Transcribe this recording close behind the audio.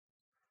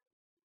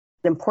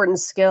An important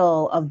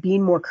skill of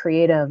being more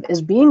creative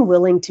is being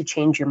willing to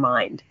change your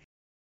mind.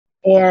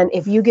 And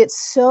if you get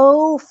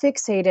so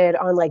fixated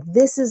on like,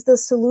 this is the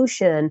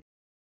solution,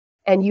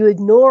 and you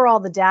ignore all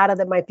the data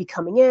that might be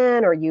coming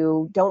in, or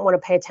you don't want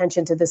to pay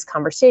attention to this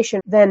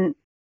conversation, then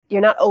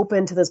you're not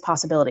open to those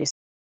possibilities.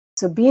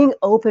 So being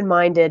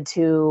open-minded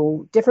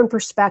to different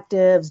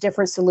perspectives,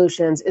 different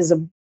solutions is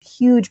a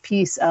huge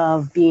piece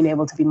of being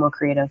able to be more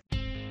creative.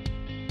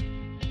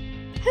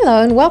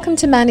 Hello and welcome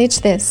to Manage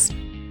This,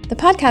 the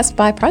podcast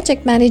by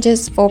project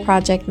managers for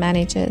project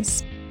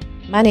managers.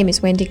 My name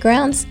is Wendy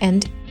Grounds,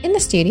 and in the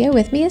studio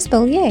with me is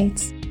Bill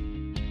Yates.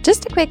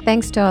 Just a quick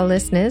thanks to our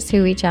listeners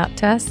who reach out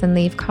to us and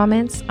leave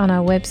comments on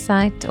our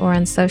website or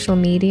on social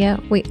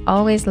media. We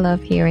always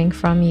love hearing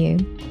from you.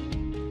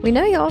 We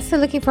know you're also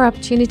looking for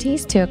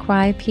opportunities to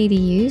acquire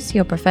PDUs,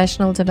 your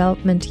professional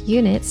development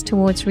units,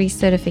 towards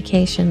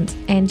recertifications,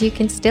 and you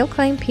can still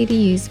claim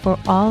PDUs for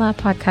all our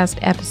podcast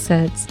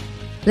episodes.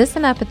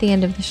 Listen up at the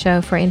end of the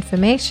show for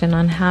information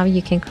on how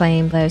you can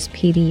claim those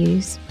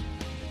PDUs.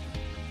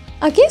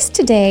 Our guest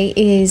today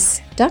is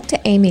Dr.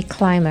 Amy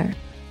Clymer,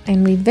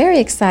 and we're very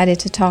excited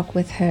to talk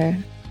with her.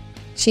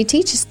 She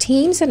teaches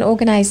teams and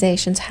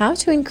organizations how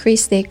to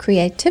increase their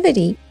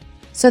creativity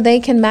so they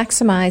can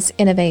maximize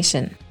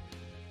innovation.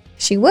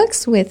 She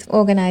works with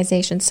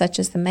organizations such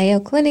as the Mayo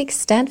Clinic,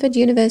 Stanford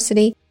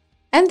University,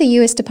 and the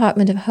U.S.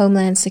 Department of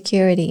Homeland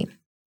Security.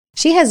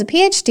 She has a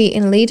PhD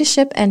in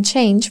Leadership and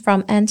Change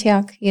from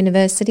Antioch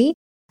University,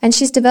 and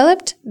she's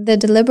developed the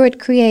Deliberate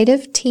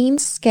Creative Team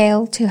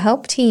Scale to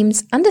help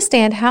teams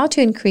understand how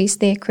to increase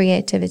their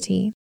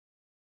creativity.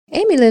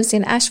 Amy lives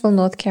in Asheville,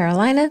 North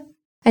Carolina,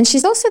 and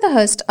she's also the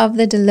host of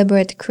the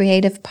Deliberate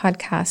Creative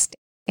podcast,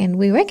 and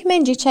we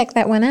recommend you check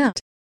that one out.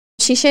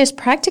 She shares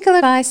practical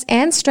advice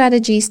and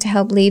strategies to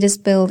help leaders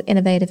build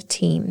innovative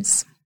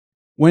teams.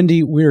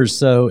 Wendy, we're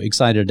so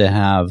excited to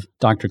have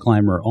Dr.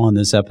 Clymer on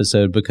this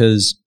episode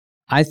because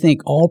I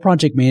think all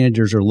project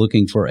managers are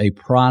looking for a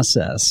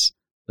process,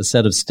 a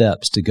set of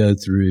steps to go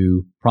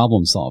through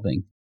problem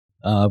solving.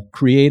 A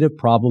creative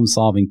problem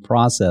solving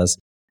process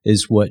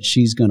is what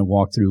she's going to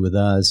walk through with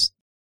us.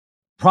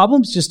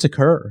 Problems just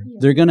occur.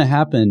 They're going to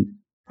happen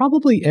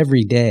probably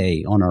every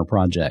day on our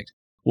project.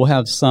 We'll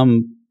have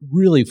some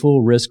really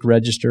full risk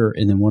register,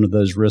 and then one of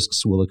those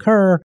risks will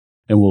occur,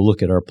 and we'll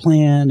look at our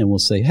plan and we'll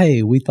say,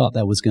 hey, we thought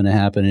that was going to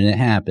happen, and it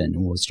happened.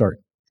 And we'll start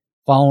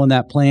following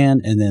that plan,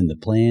 and then the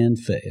plan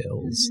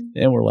fails.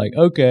 And we're like,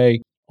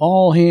 okay,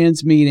 all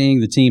hands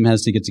meeting, the team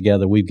has to get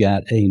together. We've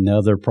got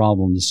another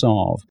problem to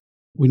solve.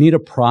 We need a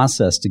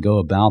process to go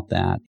about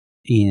that.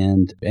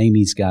 And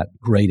Amy's got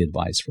great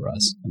advice for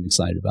us. I'm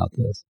excited about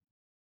this.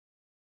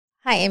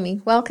 Hi, Amy.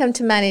 Welcome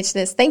to Manage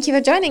This. Thank you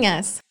for joining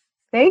us.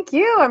 Thank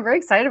you. I'm very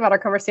excited about our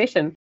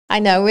conversation. I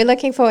know. We're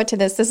looking forward to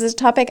this. This is a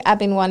topic I've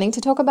been wanting to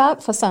talk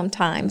about for some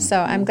time. So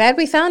I'm glad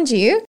we found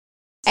you.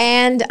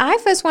 And I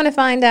first want to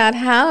find out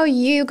how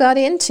you got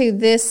into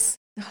this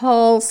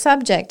whole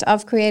subject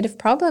of creative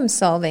problem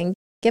solving.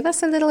 Give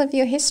us a little of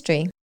your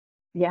history.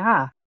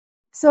 Yeah.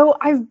 So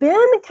I've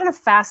been kind of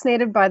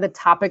fascinated by the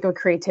topic of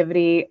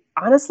creativity,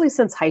 honestly,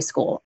 since high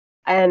school.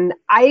 And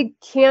I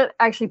can't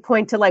actually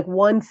point to like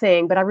one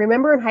thing, but I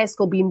remember in high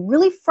school being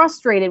really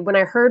frustrated when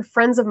I heard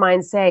friends of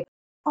mine say,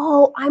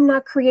 oh, I'm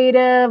not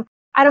creative.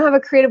 I don't have a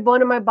creative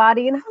bone in my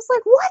body. And I was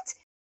like, what?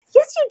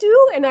 Yes, you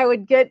do. And I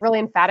would get really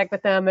emphatic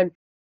with them. And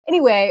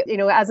anyway,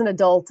 as an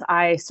adult,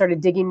 I started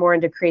digging more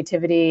into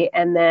creativity.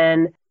 And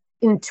then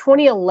in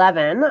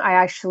 2011, I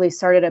actually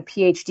started a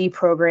PhD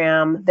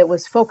program that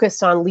was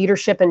focused on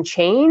leadership and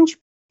change.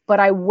 But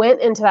I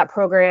went into that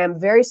program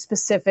very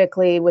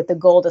specifically with the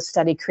goal to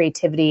study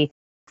creativity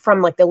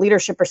from like the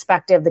leadership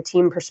perspective, the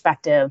team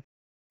perspective.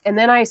 And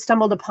then I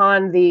stumbled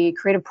upon the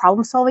Creative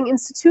Problem Solving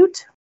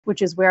Institute,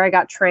 which is where I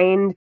got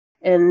trained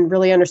in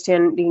really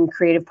understanding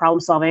creative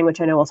problem solving,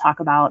 which I know we'll talk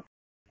about.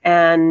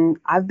 And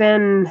I've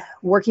been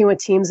working with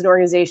teams and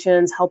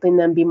organizations, helping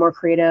them be more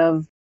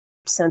creative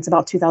since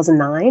about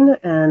 2009.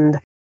 And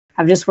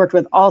I've just worked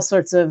with all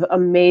sorts of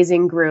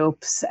amazing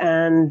groups,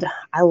 and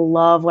I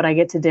love what I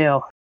get to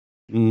do.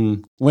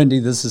 Wendy,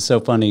 this is so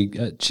funny.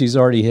 She's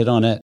already hit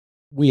on it.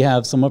 We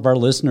have some of our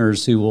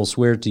listeners who will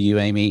swear to you,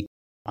 Amy,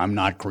 I'm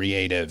not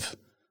creative.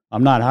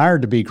 I'm not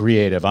hired to be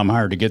creative. I'm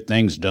hired to get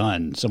things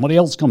done. Somebody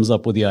else comes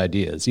up with the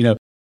ideas.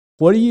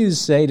 What do you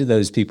say to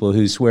those people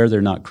who swear they're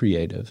not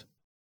creative?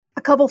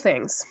 A couple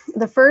things.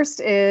 The first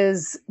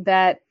is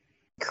that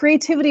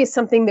creativity is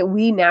something that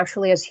we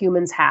naturally as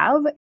humans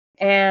have.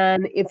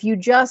 And if you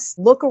just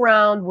look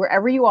around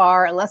wherever you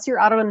are, unless you're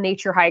out on a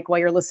nature hike while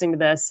you're listening to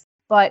this,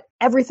 but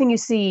everything you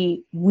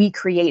see, we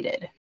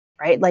created,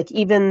 right? Like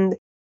even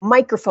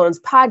microphones,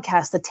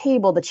 podcasts, the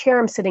table, the chair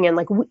I'm sitting in,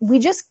 like we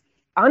just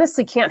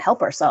honestly can't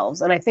help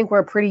ourselves. And I think we're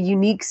a pretty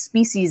unique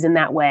species in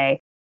that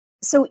way.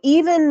 So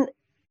even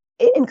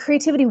and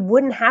creativity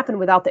wouldn't happen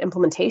without the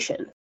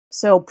implementation.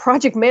 So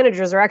project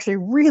managers are actually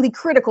really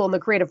critical in the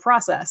creative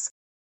process.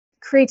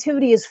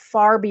 Creativity is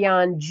far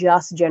beyond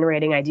just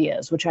generating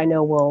ideas, which I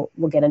know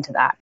we'll get into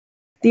that.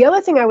 The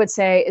other thing I would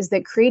say is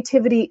that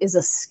creativity is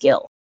a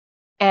skill.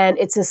 And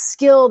it's a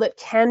skill that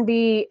can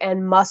be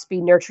and must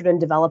be nurtured and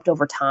developed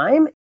over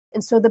time.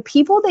 And so the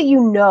people that you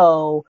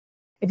know,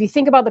 if you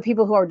think about the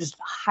people who are just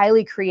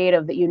highly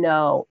creative that you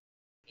know,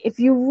 if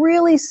you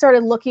really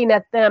started looking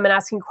at them and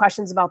asking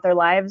questions about their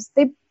lives,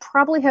 they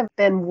probably have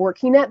been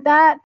working at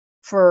that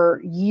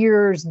for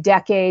years,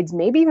 decades,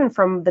 maybe even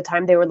from the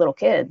time they were little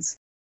kids.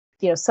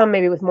 You know, some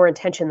maybe with more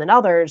intention than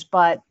others,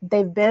 but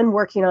they've been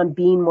working on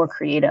being more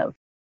creative.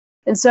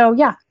 And so,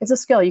 yeah, it's a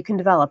skill you can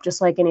develop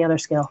just like any other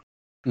skill.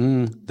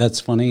 That's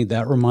funny.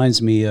 That reminds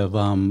me of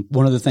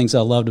one of the things I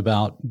loved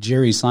about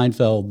Jerry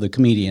Seinfeld, the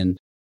comedian,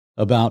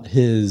 about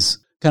his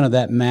kind of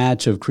that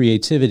match of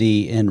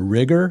creativity and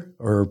rigor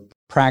or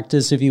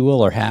practice, if you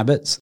will, or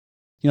habits.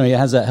 You know, he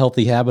has that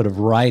healthy habit of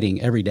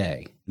writing every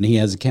day, and he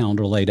has a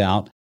calendar laid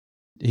out.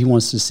 He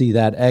wants to see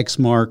that X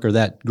mark or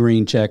that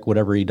green check,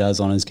 whatever he does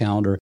on his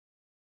calendar,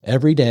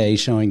 every day,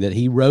 showing that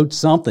he wrote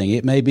something.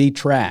 It may be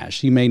trash.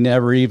 He may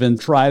never even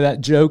try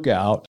that joke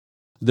out.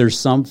 There's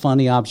some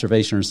funny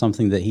observation or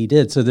something that he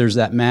did. So there's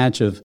that match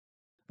of,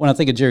 when I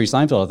think of Jerry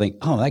Seinfeld, I think,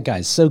 oh, that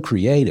guy's so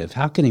creative.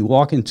 How can he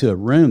walk into a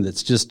room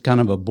that's just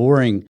kind of a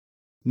boring,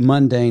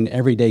 mundane,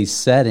 everyday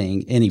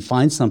setting and he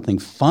finds something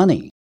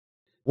funny?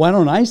 Why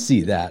don't I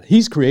see that?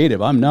 He's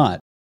creative. I'm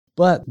not.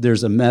 But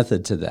there's a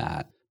method to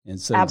that. And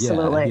so,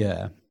 absolutely.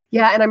 Yeah.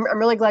 And I'm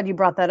really glad you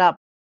brought that up.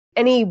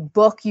 Any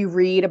book you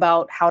read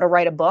about how to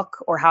write a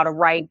book or how to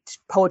write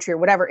poetry or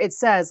whatever, it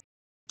says,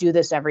 do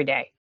this every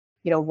day.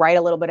 You know, write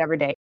a little bit every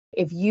day.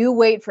 If you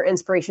wait for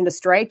inspiration to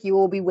strike, you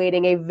will be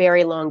waiting a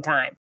very long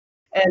time.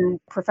 And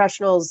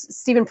professionals,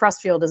 Stephen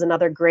Pressfield is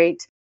another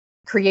great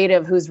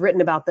creative who's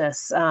written about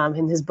this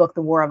in his book,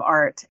 The War of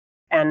Art,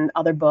 and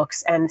other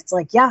books. And it's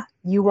like, yeah,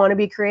 you want to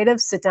be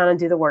creative, sit down and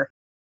do the work.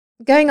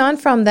 Going on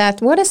from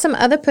that, what are some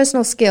other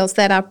personal skills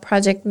that our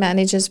project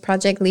managers,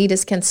 project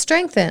leaders can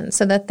strengthen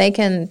so that they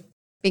can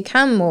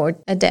become more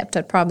adept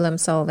at problem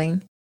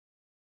solving?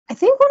 I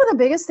think one of the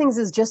biggest things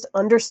is just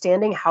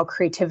understanding how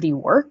creativity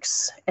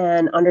works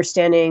and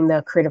understanding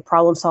the creative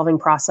problem solving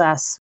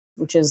process,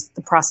 which is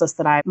the process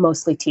that I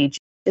mostly teach.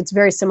 It's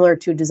very similar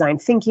to design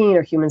thinking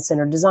or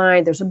human-centered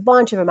design. There's a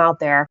bunch of them out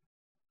there.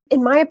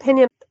 In my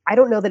opinion, I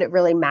don't know that it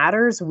really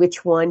matters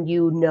which one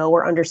you know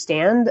or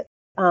understand.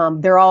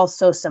 They're all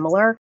so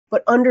similar,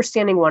 but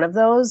understanding one of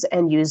those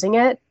and using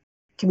it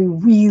can be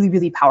really,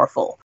 really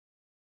powerful.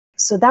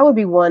 So that would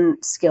be one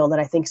skill that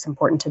I think is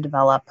important to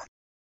develop.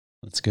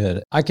 That's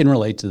good. I can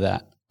relate to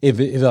that. If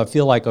I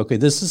feel like, okay,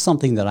 this is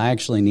something that I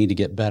actually need to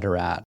get better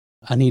at.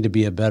 I need to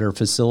be a better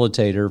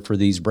facilitator for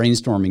these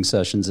brainstorming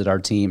sessions that our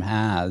team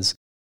has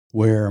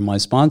where my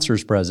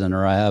sponsor's present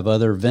or I have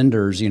other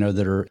vendors,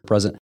 that are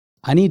present.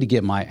 I need to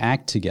get my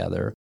act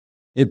together.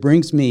 It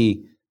brings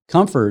me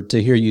comfort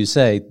to hear you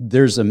say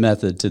there's a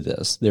method to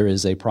this. There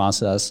is a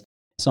process.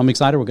 So I'm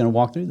excited we're going to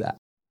walk through that.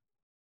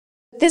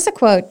 There's a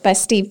quote by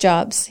Steve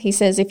Jobs. He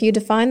says, if you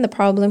define the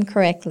problem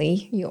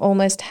correctly, you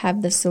almost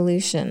have the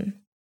solution.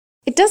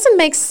 It doesn't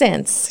make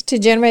sense to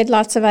generate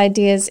lots of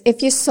ideas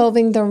if you're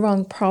solving the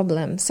wrong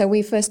problem. So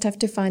we first have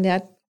to find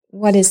out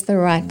what is the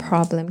right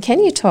problem. Can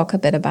you talk a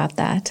bit about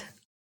that?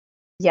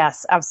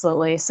 Yes,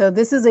 absolutely. So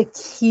this is a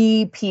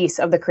key piece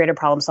of the creative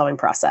problem solving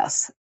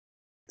process.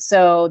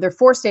 So there are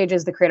 4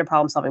 stages, the creative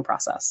problem solving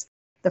process.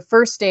 The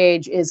first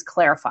stage is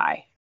clarify.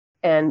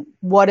 And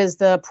what is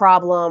the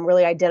problem,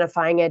 really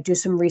identifying it, do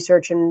some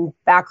research and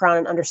background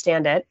and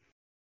understand it.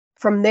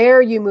 From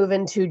there, you move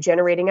into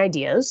generating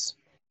ideas,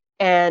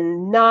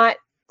 and not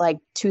like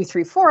 2,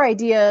 3, 4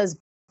 ideas,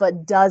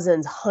 but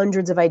dozens,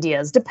 hundreds of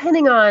ideas,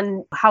 depending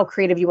on how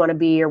creative you want to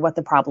be or what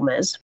the problem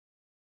is.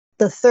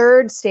 The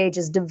third stage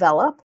is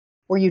develop,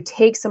 where you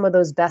take some of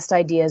those best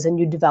ideas and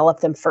you develop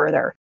them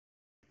further.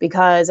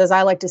 Because as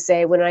I like to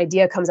say, when an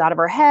idea comes out of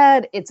our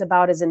head, it's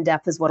about as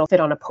in-depth as what'll fit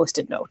on a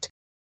Post-it note.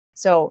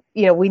 So,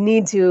 we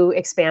need to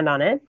expand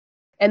on it.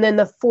 And then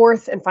the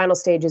fourth and final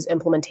stage is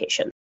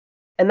implementation.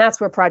 And that's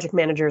where project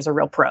managers are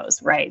real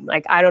pros, right?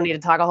 Like, I don't need to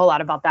talk a whole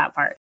lot about that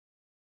part.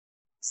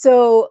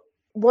 So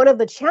one of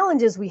the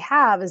challenges we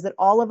have is that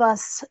all of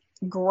us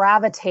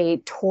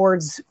gravitate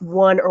towards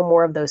one or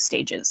more of those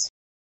stages.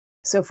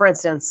 So for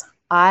instance,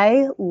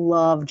 I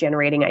love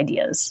generating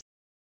ideas.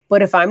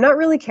 But if I'm not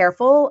really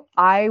careful,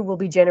 I will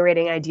be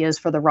generating ideas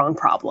for the wrong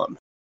problem.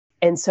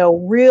 And so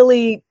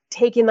really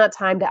taking that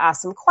time to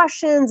ask some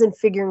questions and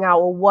figuring out,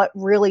 well, what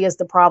really is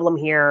the problem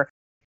here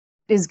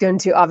is going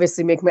to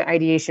obviously make my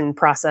ideation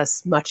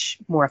process much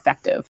more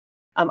effective.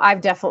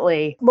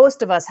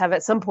 Most of us have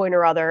at some point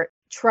or other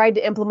tried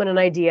to implement an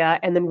idea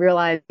and then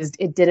realized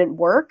it didn't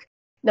work.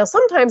 Now,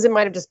 sometimes it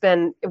might have just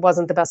been, it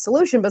wasn't the best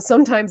solution, but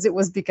sometimes it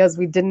was because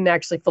we didn't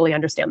actually fully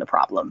understand the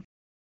problem.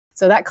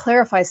 So that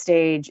clarify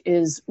stage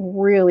is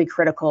really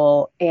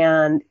critical,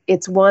 and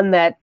it's one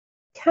that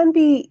can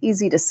be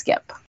easy to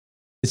skip.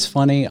 It's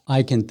funny,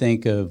 I can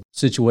think of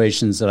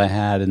situations that I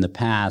had in the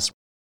past,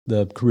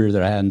 the career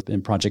that I had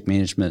in project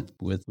management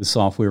with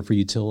software for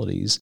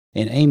utilities.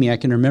 And Amy, I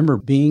can remember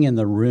being in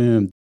the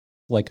room,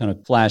 like kind of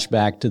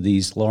flashback to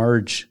these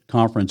large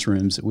conference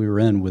rooms that we were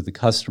in with the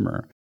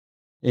customer.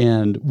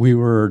 And we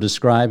were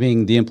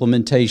describing the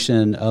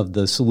implementation of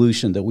the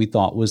solution that we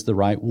thought was the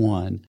right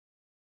one.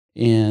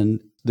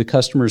 And the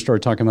customers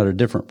started talking about a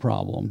different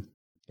problem.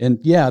 And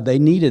yeah, they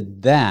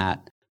needed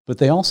that, but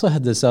they also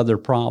had this other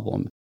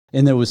problem.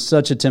 And there was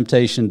such a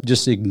temptation to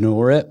just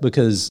ignore it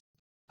because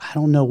I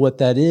don't know what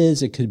that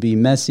is. It could be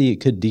messy.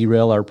 It could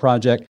derail our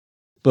project.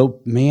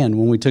 But man,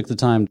 when we took the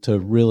time to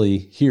really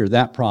hear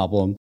that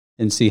problem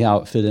and see how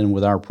it fit in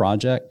with our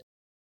project,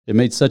 it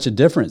made such a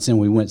difference. And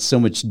we went so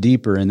much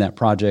deeper in that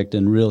project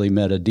and really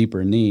met a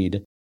deeper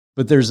need.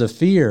 But there's a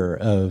fear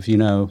of,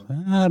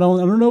 I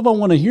don't know if I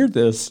want to hear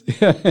this.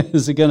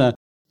 Is it going to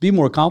be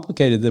more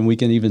complicated than we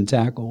can even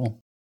tackle?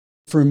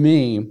 For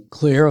me,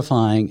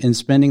 clarifying and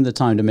spending the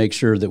time to make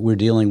sure that we're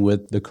dealing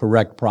with the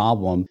correct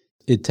problem,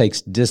 it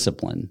takes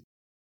discipline.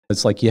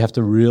 It's like you have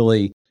to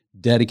really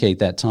dedicate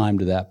that time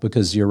to that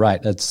because you're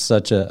right, that's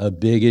such a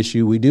big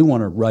issue. We do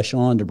want to rush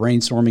on to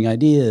brainstorming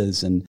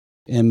ideas and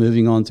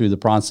moving on through the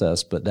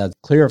process, but that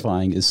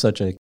clarifying is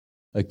such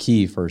a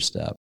key first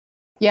step.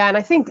 Yeah, and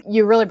I think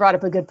you really brought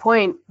up a good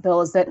point,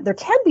 Bill, is that there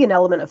can be an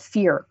element of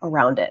fear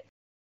around it.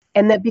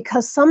 And that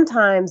because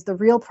sometimes the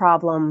real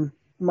problem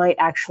might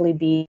actually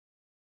be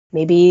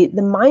maybe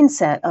the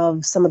mindset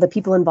of some of the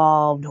people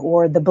involved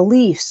or the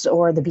beliefs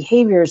or the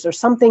behaviors or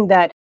something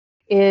that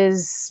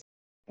is,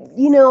 a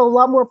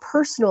lot more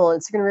personal.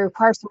 It's going to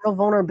require some real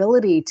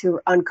vulnerability to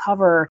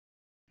uncover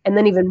and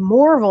then even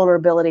more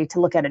vulnerability to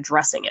look at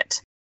addressing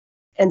it.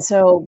 And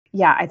so,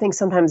 yeah, I think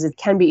sometimes it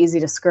can be easy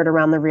to skirt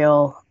around the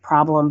real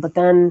problem, but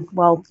then,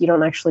 you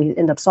don't actually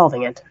end up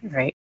solving it,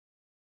 right?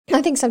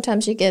 I think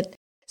sometimes you get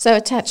so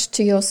attached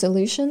to your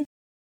solution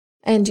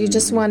and you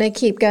just want to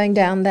keep going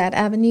down that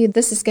avenue.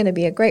 This is going to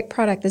be a great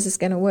product. This is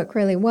going to work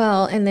really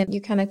well. And then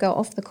you kind of go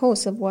off the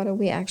course of what are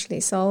we actually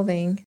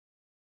solving.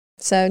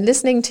 So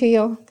listening to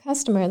your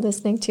customer,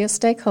 listening to your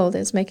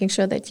stakeholders, making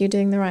sure that you're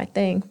doing the right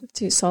thing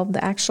to solve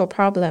the actual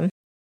problem.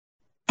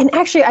 And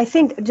actually, I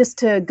think just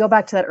to go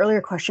back to that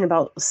earlier question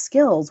about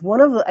skills,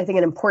 one of, I think,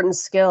 an important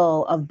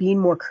skill of being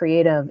more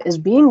creative is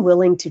being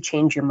willing to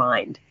change your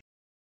mind.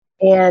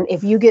 And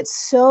if you get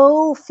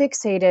so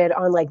fixated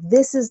on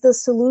this is the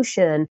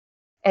solution,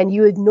 and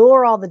you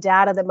ignore all the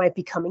data that might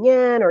be coming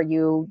in, or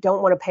you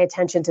don't want to pay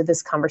attention to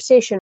this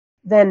conversation,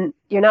 then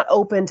you're not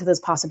open to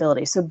this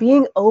possibility. So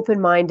being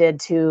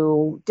open-minded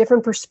to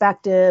different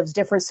perspectives,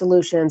 different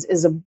solutions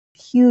is a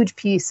huge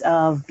piece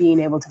of being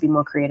able to be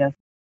more creative.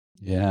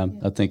 Yeah,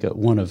 I think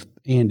one of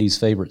Andy's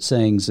favorite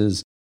sayings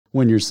is,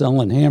 when you're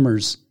selling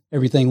hammers,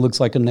 everything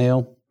looks like a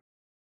nail.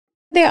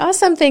 There are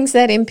some things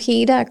that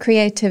impede our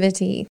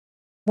creativity.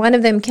 One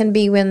of them can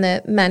be when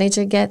the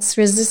manager gets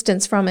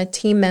resistance from a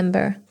team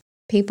member.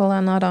 People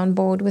are not on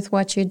board with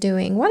what you're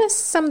doing. What are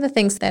some of the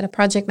things that a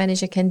project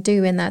manager can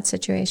do in that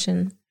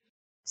situation?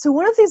 So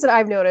one of the things that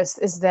I've noticed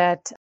is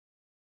that,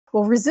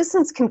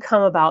 resistance can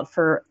come about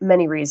for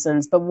many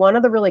reasons, but one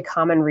of the really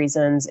common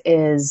reasons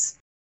is,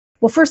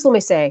 first let me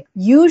say,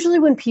 usually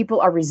when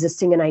people are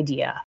resisting an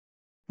idea,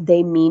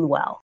 they mean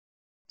well.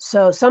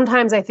 So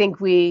sometimes I think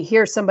we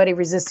hear somebody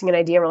resisting an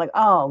idea, we're like,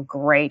 oh,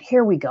 great,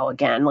 here we go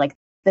again, like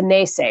the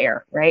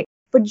naysayer, right?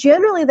 But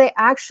generally, they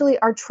actually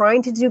are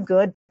trying to do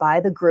good by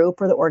the group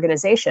or the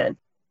organization.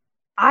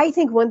 I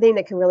think one thing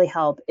that can really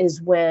help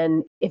is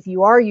if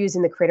you are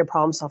using the creative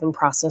problem-solving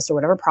process or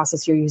whatever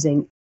process you're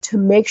using, to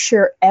make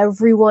sure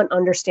everyone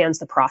understands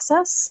the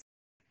process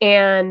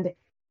and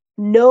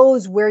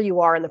knows where you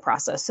are in the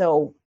process.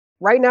 So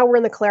right now, we're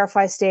in the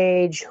clarify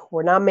stage.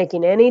 We're not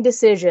making any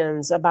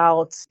decisions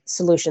about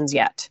solutions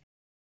yet.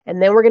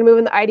 And then we're going to move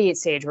in the ideate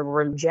stage where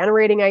we're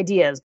generating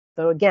ideas.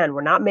 So again,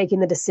 we're not making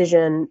the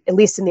decision, at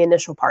least in the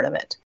initial part of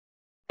it.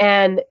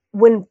 And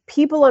when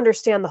people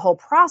understand the whole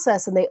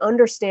process and they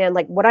understand,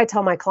 what I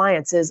tell my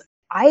clients is,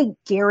 I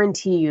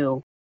guarantee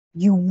you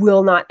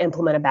will not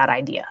implement a bad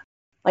idea.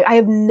 I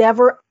have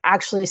never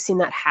actually seen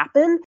that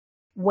happen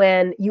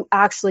when you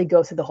actually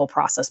go through the whole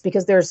process,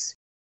 because there's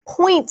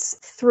points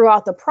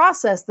throughout the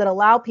process that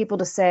allow people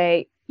to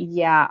say,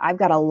 yeah, I've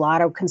got a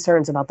lot of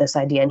concerns about this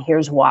idea and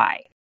here's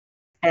why.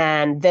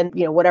 And then,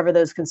 whatever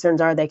those concerns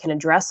are, they can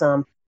address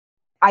them.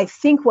 I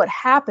think what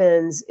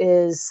happens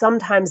is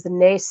sometimes the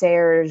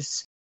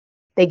naysayers,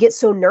 they get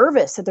so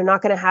nervous that they're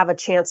not going to have a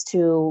chance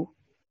to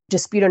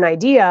dispute an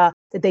idea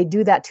that they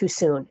do that too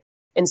soon.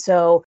 And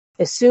so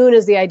as soon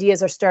as the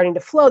ideas are starting to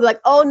flow, they're like,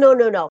 oh,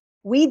 no.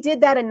 We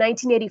did that in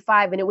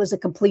 1985 and it was a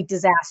complete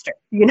disaster.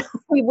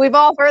 We've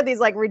all heard these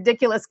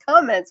ridiculous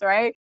comments,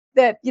 right?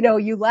 That,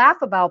 you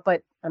laugh about,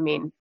 but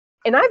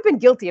and I've been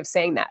guilty of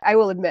saying that. I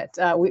will admit,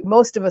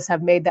 most of us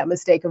have made that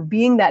mistake of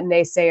being that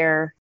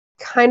naysayer,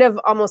 kind of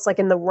almost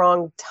in the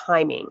wrong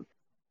timing.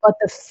 But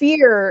the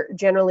fear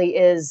generally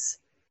is,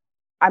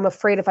 I'm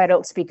afraid if I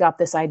don't speak up,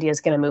 this idea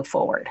is going to move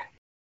forward.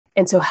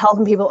 And so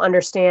helping people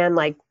understand,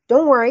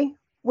 don't worry,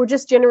 we're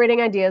just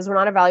generating ideas. We're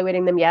not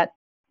evaluating them yet.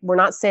 We're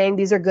not saying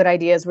these are good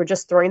ideas. We're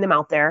just throwing them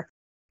out there.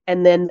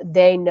 And then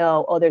they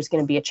know, oh, there's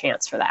going to be a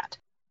chance for that.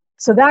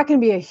 So that can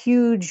be a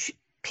huge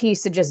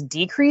piece to just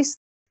decrease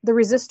the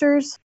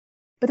resistors.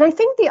 But I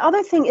think the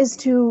other thing is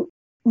to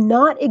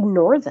not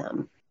ignore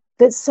them.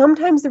 that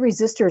sometimes the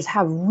resistors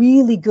have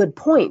really good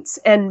points.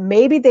 And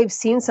maybe they've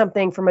seen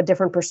something from a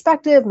different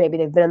perspective. Maybe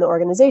they've been in the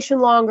organization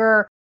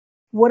longer.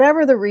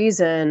 Whatever the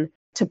reason,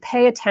 to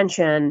pay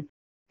attention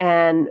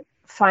and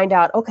find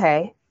out,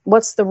 okay,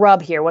 what's the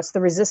rub here? What's the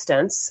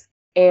resistance?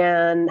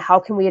 And how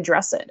can we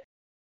address it?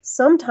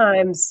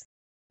 Sometimes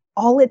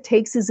all it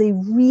takes is a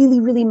really,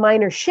 really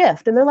minor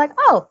shift. And they're like,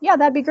 oh, yeah,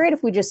 that'd be great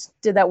if we just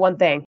did that one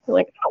thing. You're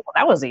like, oh, well,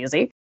 that was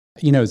easy.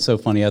 You know, it's so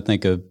funny. I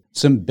think of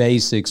some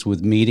basics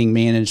with meeting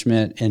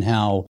management and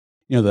how,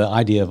 you know, the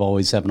idea of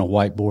always having a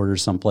whiteboard or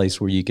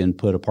someplace where you can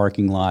put a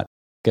parking lot.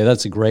 Okay,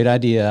 that's a great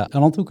idea. I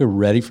don't think we're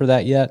ready for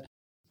that yet,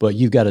 but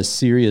you've got a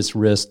serious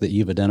risk that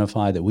you've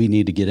identified that we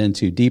need to get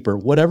into deeper.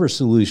 Whatever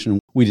solution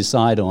we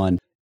decide on,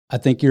 I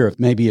think you're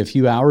maybe a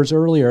few hours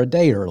early or a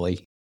day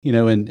early, you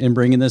know, in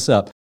bringing this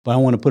up. But I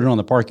want to put it on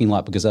the parking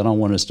lot because I don't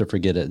want us to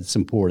forget it. It's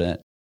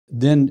important.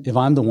 Then if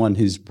I'm the one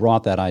who's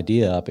brought that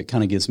idea up, it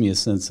kind of gives me a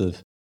sense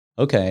of,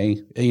 okay,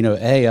 you know,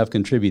 A, I've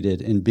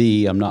contributed, and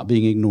B, I'm not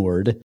being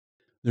ignored.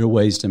 There are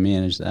ways to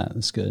manage that.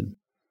 That's good.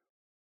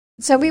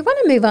 So we want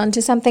to move on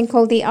to something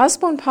called the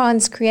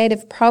Osborne-Pons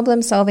creative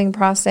problem-solving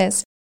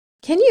process.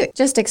 Can you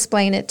just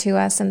explain it to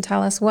us and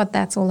tell us what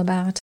that's all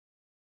about?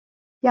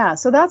 Yeah,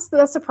 so that's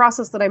the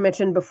process that I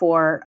mentioned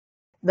before.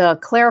 The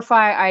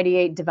clarify,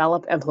 ideate,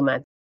 develop,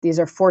 implement. These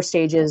are 4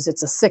 stages.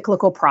 It's a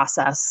cyclical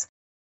process.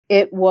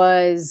 It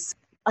was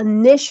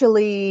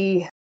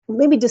initially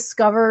maybe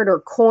discovered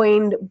or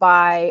coined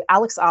by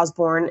Alex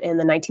Osborne in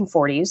the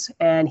 1940s.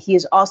 And he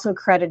is also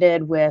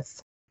credited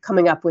with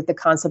coming up with the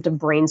concept of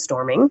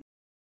brainstorming.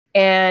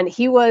 And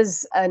he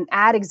was an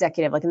ad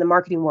executive, like in the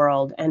marketing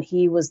world. And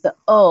he was the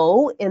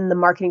O in the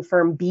marketing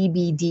firm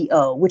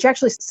BBDO, which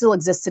actually still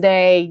exists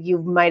today. You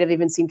might have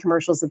even seen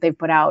commercials that they've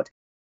put out.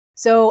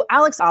 So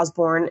Alex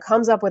Osborne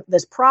comes up with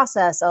this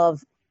process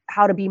of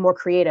how to be more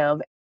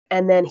creative.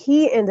 And then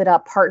he ended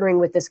up partnering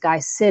with this guy,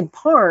 Sid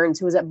Parnes,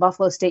 who was at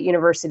Buffalo State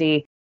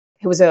University,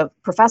 who was a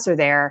professor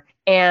there.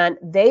 And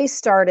they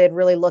started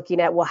really looking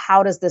at, well,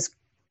 how does this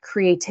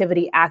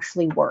creativity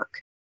actually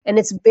work? And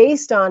it's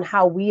based on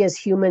how we as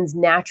humans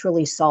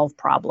naturally solve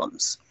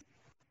problems.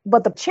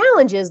 But the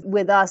challenge is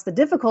with us, the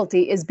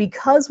difficulty is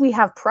because we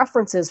have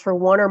preferences for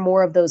one or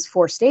more of those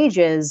 4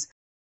 stages,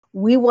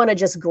 we want to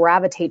just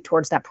gravitate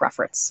towards that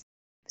preference.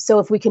 So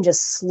if we can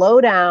just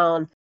slow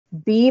down,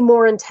 be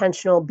more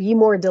intentional, be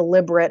more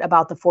deliberate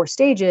about the 4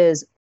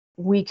 stages,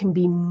 we can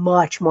be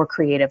much more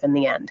creative in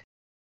the end.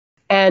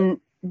 And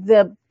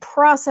the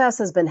process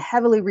has been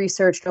heavily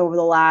researched over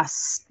the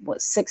last,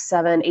 6,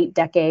 7, 8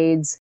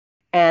 decades.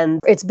 And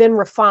it's been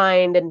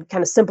refined and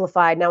kind of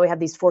simplified. Now we have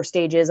these 4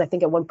 stages. I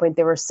think at one point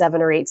there were 7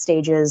 or 8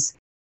 stages.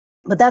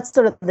 But that's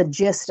sort of the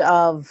gist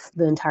of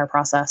the entire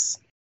process.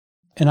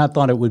 And I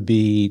thought it would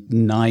be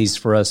nice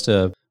for us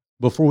to,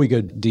 before we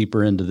go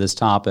deeper into this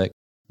topic,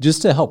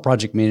 just to help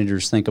project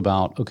managers think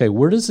about, okay,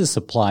 where does this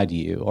apply to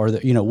you? Or,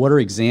 what are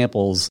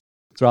examples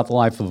throughout the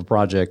life of a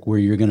project where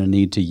you're going to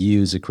need to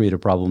use a creative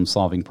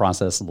problem-solving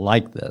process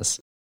like this?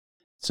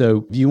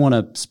 So if you want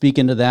to speak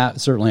into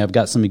that, certainly I've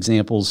got some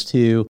examples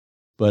too,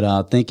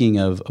 but thinking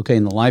of, okay,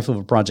 in the life of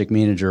a project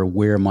manager,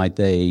 where might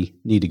they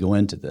need to go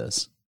into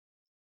this?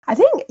 I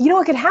think,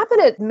 it can happen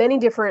at many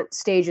different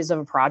stages of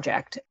a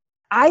project.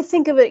 I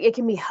think of it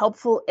can be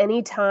helpful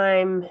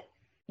anytime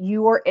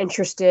you are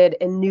interested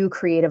in new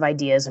creative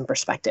ideas and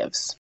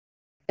perspectives.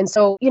 And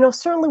so,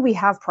 certainly we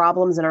have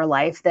problems in our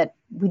life that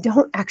we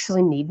don't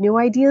actually need new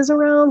ideas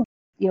around.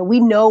 We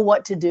know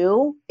what to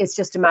do. It's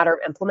just a matter of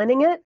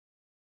implementing it.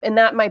 And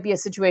that might be a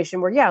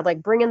situation where,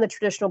 bring in the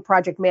traditional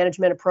project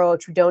management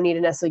approach. We don't need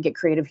to necessarily get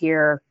creative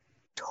here.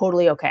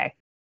 Totally okay.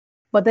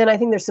 But then I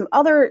think there's some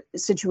other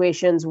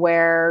situations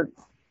where,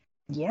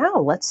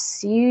 let's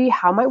see,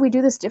 how might we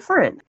do this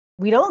different?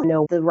 We don't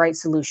know the right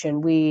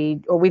solution.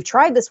 We've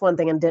tried this one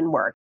thing and didn't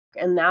work.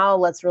 And now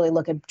let's really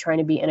look at trying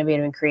to be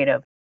innovative and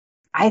creative.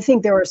 I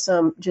think there were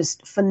some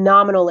just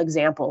phenomenal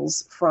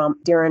examples from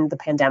during the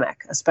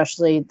pandemic,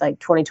 especially like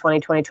 2020,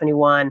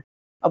 2021,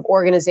 of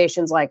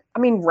organizations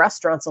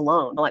restaurants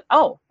alone. Like,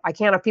 oh, I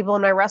can't have people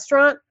in my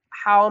restaurant.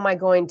 How am I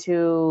going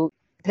to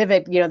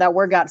pivot? That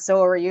word got so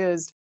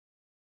overused.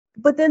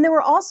 But then there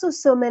were also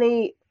so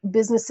many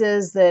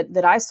businesses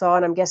that I saw,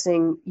 and I'm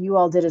guessing you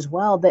all did as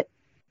well, that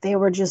they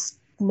were just,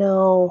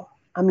 no,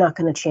 I'm not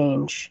going to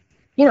change.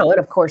 And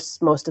of course,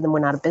 most of them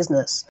went out of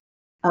business.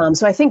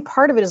 So I think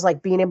part of it is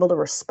being able to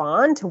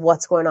respond to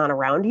what's going on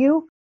around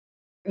you.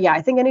 Yeah,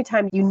 I think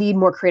anytime you need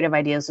more creative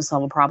ideas to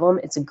solve a problem,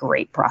 it's a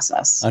great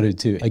process. I do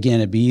too. Again,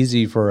 it'd be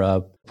easy for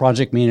a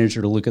project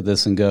manager to look at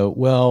this and go,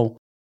 well,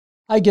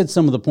 I get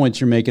some of the points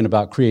you're making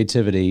about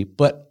creativity,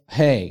 but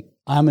hey,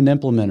 I'm an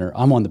implementer.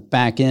 I'm on the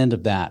back end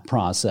of that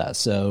process.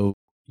 So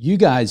you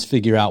guys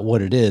figure out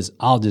what it is.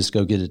 I'll just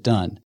go get it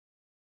done.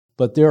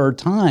 But there are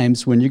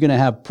times when you're going to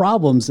have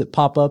problems that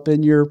pop up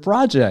in your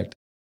project.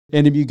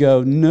 And if you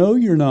go, no,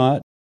 you're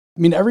not.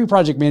 Every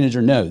project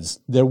manager knows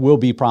there will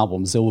be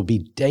problems. There will be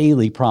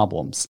daily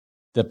problems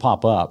that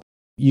pop up.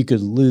 You could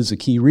lose a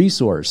key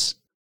resource.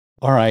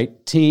 All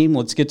right, team,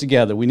 let's get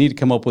together. We need to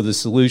come up with a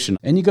solution.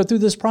 And you go through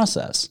this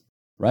process,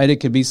 right?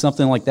 It could be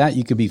something like that.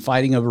 You could be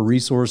fighting over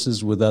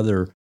resources with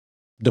other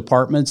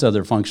departments,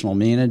 other functional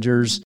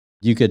managers.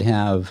 You could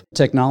have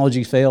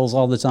technology fails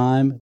all the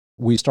time.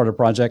 We start a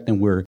project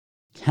and we're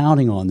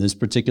counting on this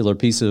particular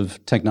piece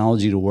of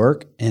technology to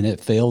work and it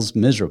fails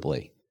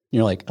miserably.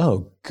 You're like,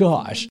 oh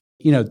gosh,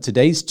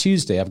 today's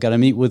Tuesday. I've got to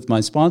meet with my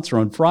sponsor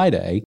on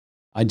Friday.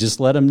 I just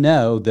let them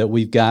know that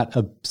we've got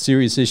a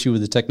serious issue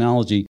with the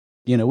technology.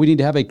 We need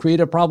to have a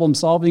creative problem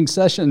solving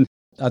session.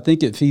 I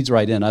think it feeds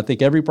right in. I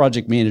think every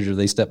project manager,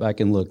 they step back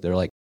and look, they're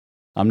like,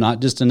 I'm not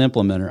just an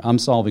implementer. I'm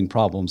solving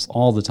problems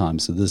all the time.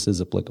 So this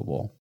is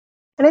applicable.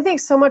 And I think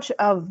so much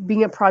of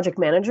being a project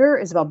manager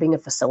is about being a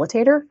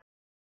facilitator.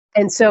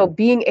 And so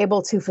being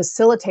able to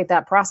facilitate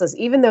that process,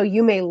 even though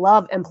you may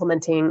love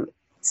implementing,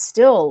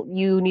 still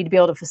you need to be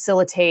able to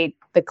facilitate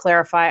the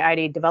clarify,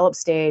 ideate, develop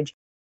stage.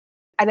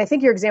 And I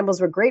think your examples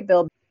were great,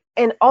 Bill,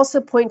 and also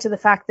point to the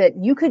fact that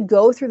you could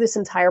go through this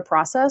entire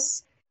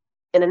process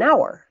in an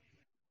hour,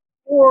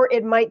 or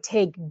it might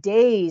take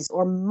days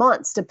or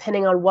months,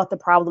 depending on what the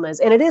problem is.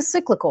 And it is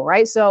cyclical,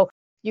 right? So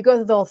you go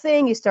through the whole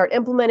thing, you start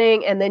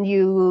implementing, and then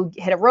you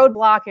hit a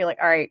roadblock, and you're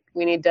like, all right,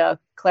 we need to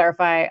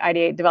clarify,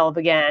 ideate, develop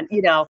again,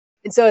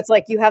 And so it's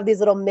like you have these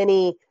little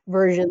mini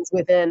versions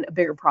within a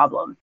bigger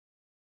problem.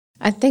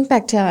 I think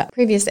back to our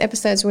previous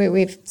episodes where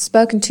we've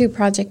spoken to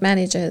project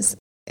managers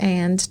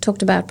and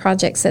talked about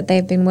projects that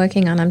they've been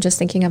working on. I'm just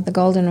thinking of the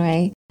Golden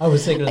Ray. I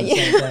was thinking of the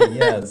same thing,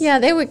 yes. Yeah,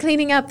 they were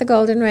cleaning up the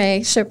Golden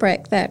Ray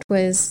shipwreck that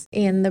was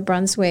in the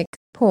Brunswick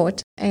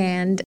port,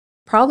 and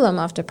problem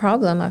after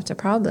problem after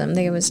problem.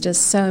 There was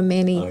just so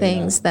many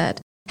things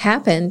that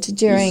happened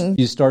during...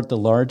 You start the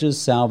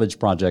largest salvage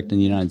project in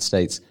the United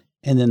States,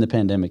 and then the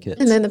pandemic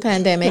hits. And then the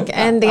pandemic,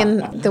 and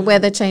then the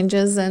weather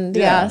changes, and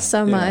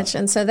so much.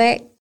 And so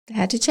they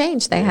had to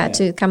change. They had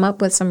to come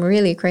up with some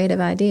really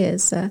creative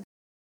ideas.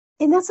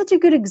 And that's such a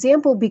good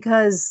example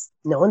because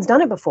no one's done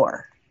it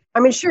before.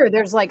 I mean, sure,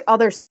 there's like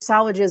other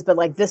salvages, but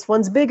like this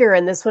one's bigger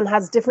and this one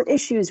has different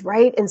issues,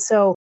 right? And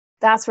so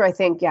that's where I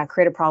think,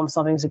 creative problem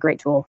solving is a great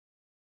tool.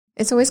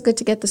 It's always good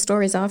to get the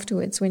stories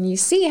afterwards when you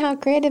see how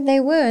creative they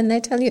were and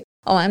they tell you,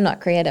 oh, I'm not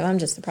creative, I'm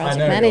just the project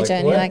manager.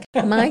 And you're like,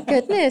 my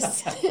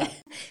goodness.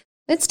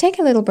 Let's take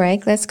a little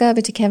break. Let's go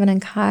over to Kevin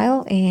and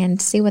Kyle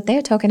and see what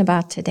they're talking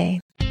about today.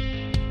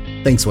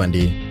 Thanks,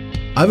 Wendy.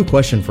 I have a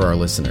question for our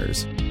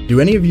listeners. Do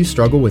any of you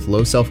struggle with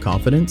low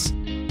self-confidence?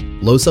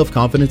 Low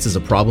self-confidence is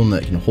a problem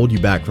that can hold you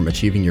back from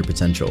achieving your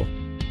potential.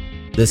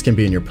 This can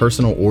be in your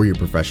personal or your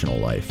professional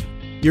life.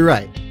 You're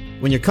right.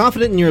 When you're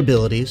confident in your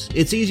abilities,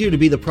 it's easier to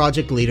be the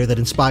project leader that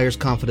inspires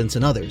confidence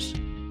in others.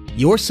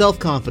 Your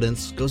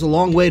self-confidence goes a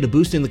long way to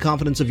boosting the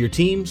confidence of your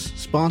teams,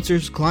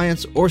 sponsors,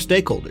 clients, or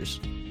stakeholders.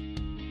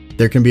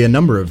 There can be a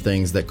number of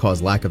things that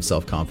cause lack of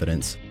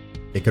self-confidence.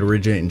 It could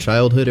originate in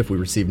childhood if we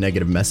receive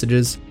negative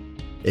messages.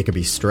 It could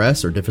be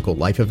stress or difficult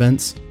life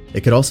events.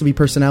 It could also be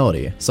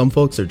personality. Some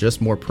folks are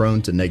just more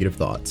prone to negative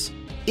thoughts.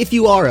 If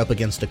you are up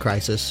against a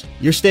crisis,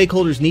 your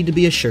stakeholders need to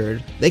be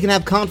assured they can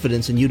have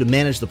confidence in you to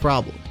manage the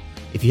problem.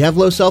 If you have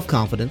low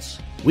self-confidence,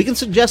 we can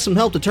suggest some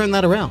help to turn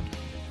that around.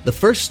 The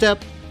first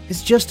step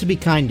is just to be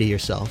kind to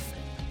yourself.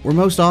 We're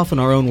most often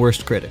our own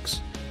worst critics.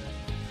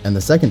 And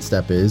the second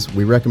step is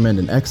we recommend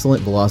an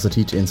excellent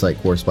VelociTeach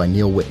Insight course by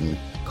Neil Witten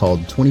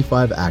called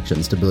 25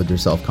 Actions to Build Your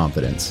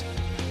Self-Confidence.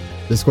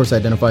 This course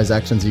identifies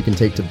actions you can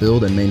take to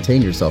build and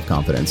maintain your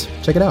self-confidence.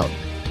 Check it out.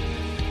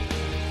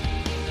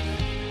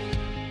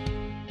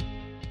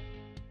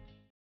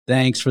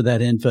 Thanks for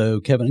that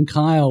info, Kevin and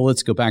Kyle.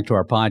 Let's go back to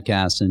our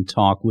podcast and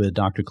talk with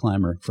Dr.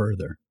 Clymer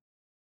further.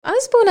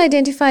 Osborne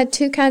identified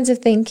two kinds of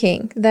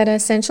thinking that are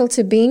essential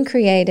to being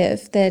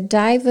creative, the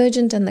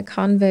divergent and the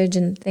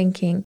convergent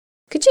thinking.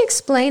 Could you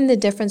explain the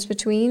difference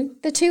between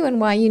the two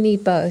and why you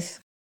need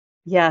both?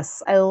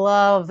 Yes, I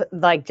love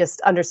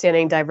just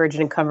understanding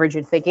divergent and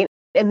convergent thinking.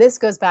 And this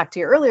goes back to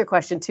your earlier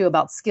question too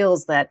about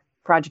skills that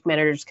project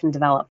managers can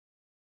develop.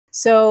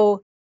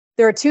 So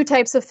there are two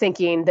types of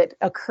thinking that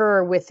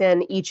occur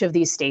within each of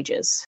these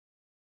stages.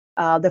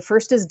 The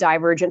first is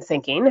divergent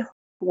thinking,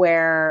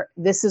 where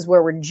this is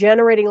where we're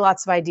generating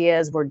lots of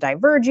ideas. We're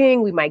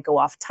diverging. We might go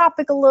off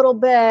topic a little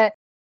bit.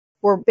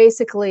 We're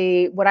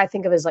basically what I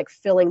think of as like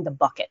filling the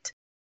bucket.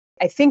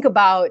 I think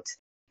about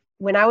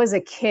when I was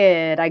a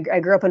kid, I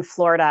grew up in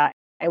Florida,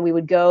 and we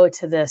would go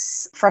to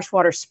this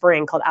freshwater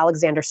spring called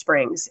Alexander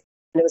Springs.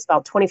 And it was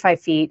about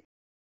 25 feet.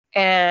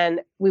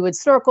 And we would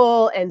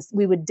snorkel and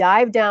we would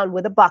dive down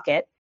with a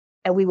bucket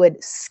and we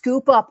would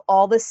scoop up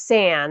all the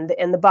sand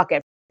in the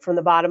bucket from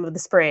the bottom of the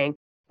spring.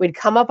 We'd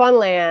come up on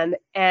land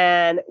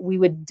and we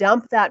would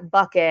dump that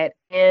bucket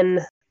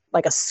in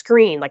like a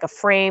screen, like a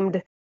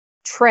framed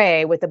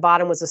tray with the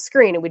bottom was a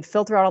screen, and we'd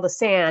filter out all the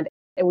sand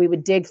and we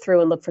would dig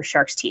through and look for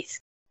shark's teeth.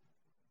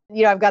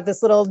 I've got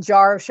this little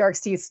jar of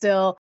shark's teeth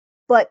still,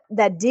 but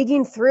that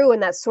digging through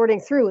and that sorting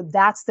through,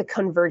 that's the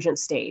convergent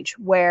stage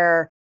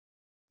where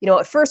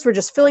at first we're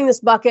just filling this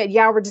bucket.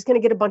 Yeah, we're just going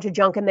to get a bunch of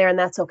junk in there and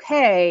that's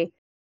okay.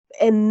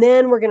 And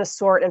then we're going to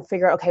sort and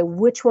figure out, okay,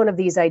 which one of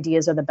these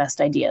ideas are the best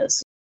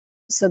ideas?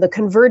 So the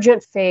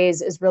convergent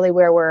phase is really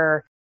where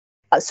we're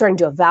starting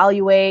to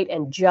evaluate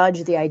and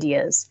judge the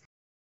ideas.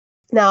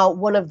 Now,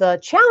 one of the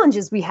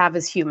challenges we have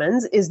as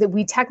humans is that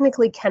we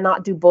technically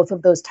cannot do both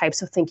of those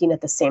types of thinking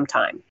at the same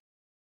time.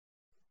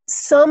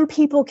 Some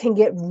people can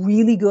get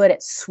really good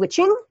at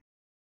switching.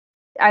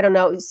 I don't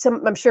know,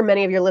 I'm sure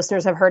many of your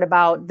listeners have heard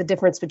about the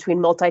difference between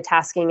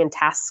multitasking and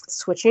task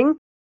switching.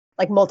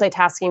 Like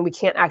multitasking, we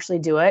can't actually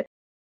do it,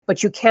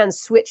 but you can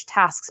switch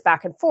tasks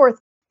back and forth.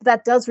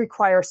 That does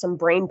require some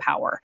brain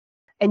power.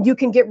 And you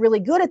can get really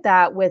good at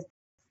that with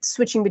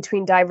switching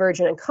between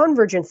divergent and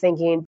convergent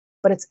thinking,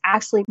 but it's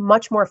actually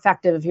much more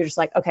effective if you're just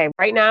like, okay,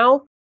 right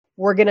now,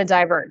 we're going to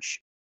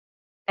diverge.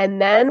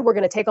 And then we're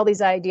going to take all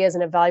these ideas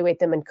and evaluate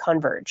them and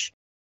converge.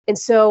 And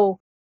so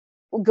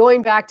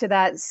going back to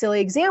that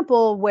silly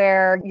example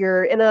where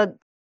you're in a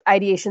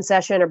ideation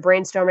session or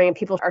brainstorming and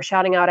people are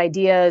shouting out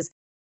ideas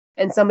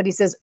and somebody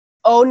says,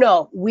 oh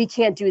no, we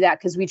can't do that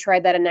because we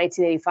tried that in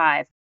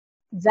 1985.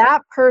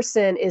 That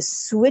person is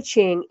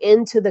switching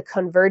into the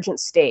convergent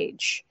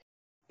stage.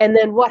 And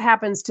then what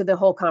happens to the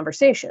whole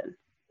conversation?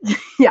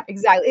 Yeah,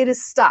 exactly. It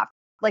is stopped.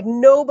 Like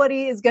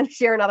nobody is going to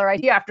share another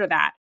idea after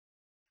that.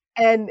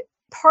 And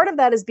part of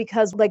that is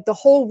because like the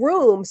whole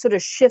room sort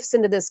of shifts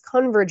into this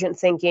convergent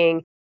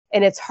thinking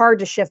and it's hard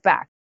to shift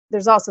back.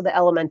 There's also the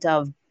element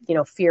of,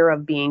 fear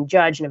of being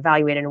judged and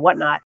evaluated and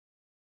whatnot.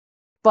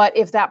 But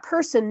if that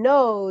person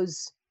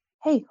knows,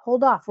 hey,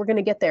 hold off, we're going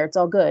to get there, it's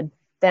all good,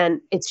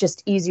 then it's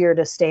just easier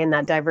to stay in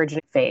that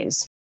divergent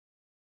phase.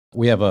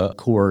 We have a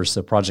course,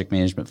 a project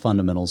management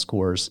fundamentals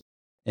course,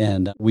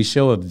 and we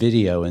show a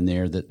video in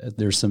there that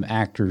there's some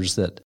actors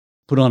that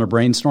put on a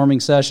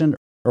brainstorming session,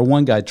 or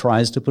one guy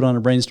tries to put on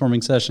a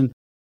brainstorming session,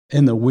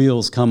 and the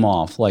wheels come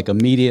off like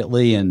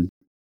immediately and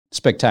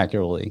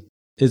spectacularly.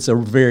 It's a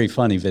very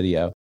funny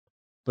video.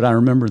 But I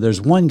remember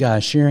there's one guy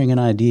sharing an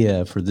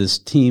idea for this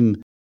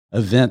team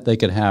event they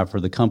could have for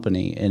the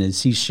company. And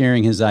as he's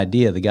sharing his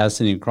idea, the guy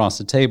sitting across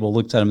the table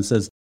looks at him and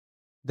says,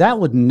 that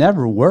would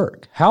never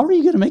work. How are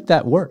you going to make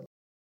that work?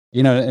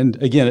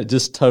 And again, it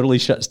just totally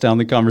shuts down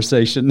the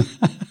conversation.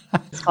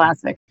 It's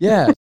classic.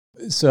 Yeah.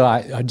 So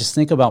I just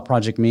think about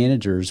project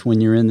managers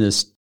when you're in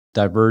this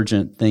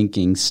divergent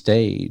thinking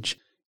stage.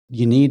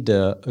 You need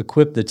to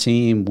equip the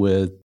team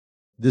with,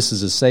 this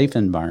is a safe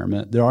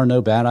environment. There are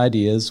no bad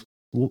ideas.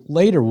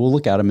 Later, we'll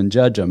look at them and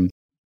judge them.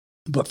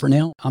 But for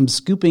now, I'm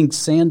scooping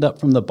sand up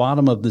from the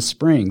bottom of the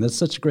spring. That's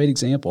such a great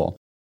example.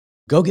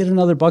 Go get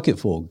another bucket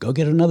full. Go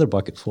get another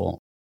bucket full.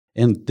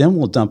 And then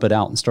we'll dump it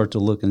out and start to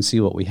look and see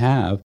what we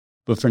have.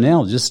 But for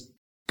now, just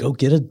go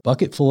get a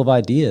bucket full of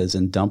ideas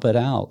and dump it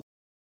out.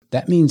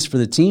 That means for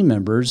the team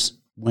members,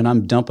 when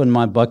I'm dumping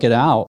my bucket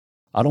out,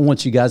 I don't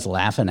want you guys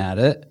laughing at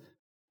it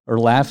or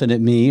laughing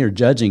at me or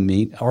judging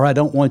me, or I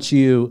don't want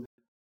you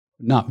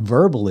not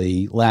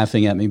verbally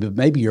laughing at me, but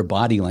maybe your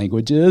body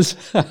language is.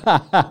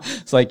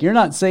 It's like, you're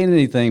not saying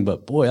anything,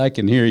 but boy, I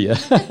can hear you.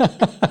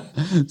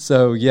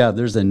 So yeah,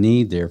 there's a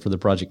need there for the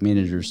project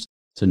managers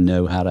to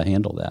know how to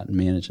handle that and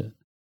manage it.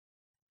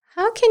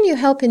 How can you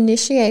help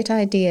initiate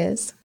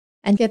ideas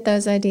and get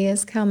those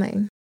ideas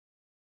coming?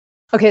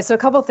 Okay, so a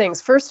couple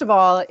things. First of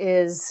all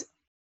is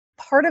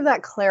part of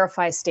that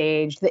clarify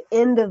stage, the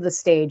end of the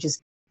stage is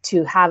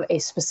to have a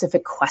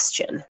specific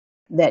question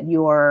that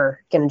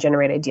you're going to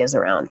generate ideas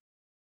around.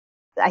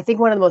 I think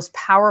one of the most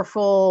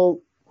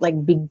powerful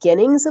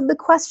beginnings of the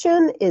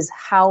question is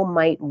how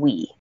might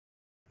we?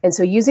 And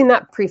so using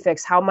that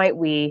prefix, how might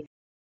we,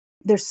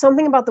 there's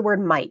something about the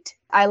word might.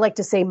 I like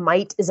to say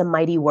might is a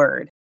mighty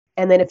word.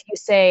 And then if you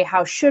say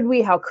how should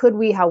we, how could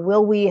we, how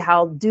will we,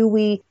 how do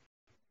we,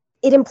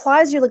 it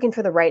implies you're looking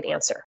for the right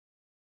answer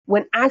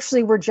when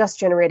actually we're just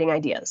generating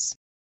ideas.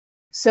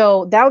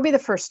 So that would be the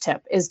first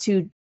tip, is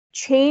to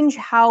change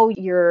how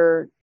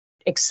you're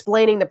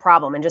explaining the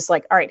problem and just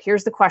all right,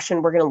 here's the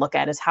question we're going to look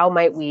at is how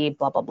might we,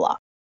 blah, blah, blah.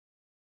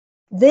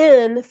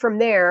 Then from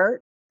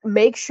there,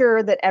 make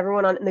sure that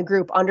everyone in the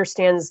group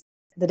understands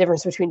the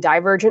difference between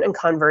divergent and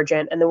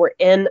convergent, and then we're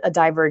in a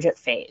divergent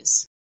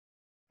phase.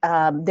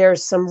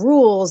 There's some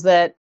rules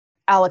that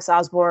Alex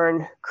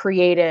Osborne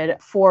created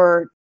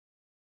for,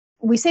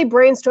 we say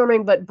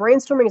brainstorming, but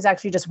brainstorming is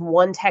actually just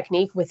one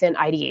technique within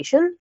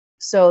ideation.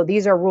 So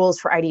these are rules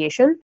for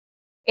ideation.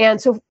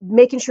 And so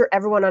making sure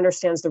everyone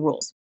understands the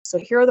rules. So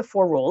here are the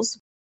 4 rules.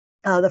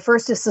 The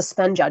first is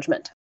suspend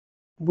judgment.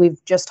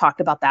 We've just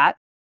talked about that.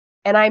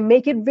 And I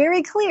make it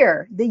very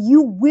clear that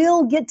you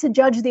will get to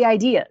judge the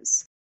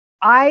ideas.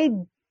 I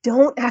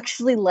don't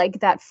actually like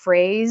that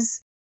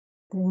phrase,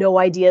 no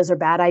ideas are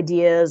bad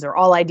ideas, or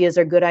all ideas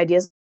are good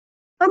ideas.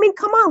 I mean,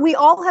 come on, we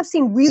all have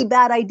seen really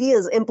bad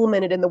ideas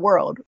implemented in the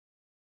world.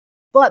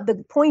 But the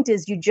point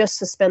is you just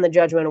suspend the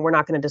judgment and we're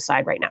not going to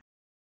decide right now.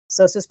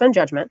 So suspend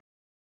judgment.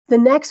 The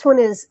next one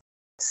is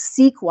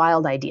seek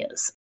wild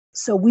ideas.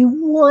 So we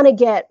want to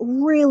get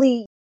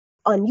really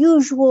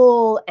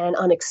unusual and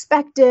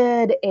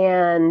unexpected,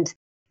 and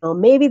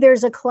maybe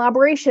there's a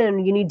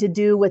collaboration you need to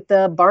do with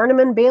the Barnum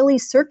and Bailey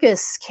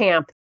circus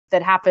camp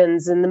that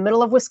happens in the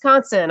middle of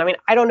Wisconsin. I mean,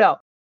 I don't know,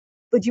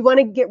 but you want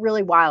to get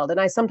really wild. And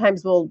I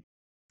sometimes will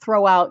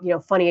throw out,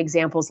 funny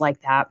examples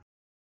like that.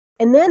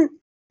 And then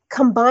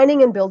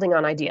combining and building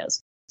on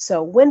ideas.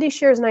 So Wendy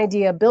shares an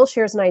idea, Bill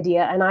shares an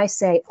idea, and I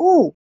say,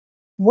 oh,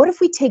 what if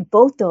we take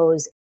both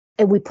those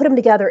and we put them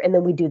together and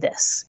then we do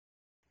this?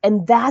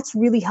 And that's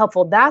really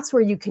helpful. That's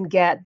where you can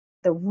get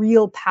the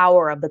real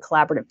power of the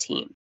collaborative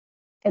team.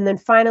 And then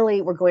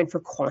finally, we're going for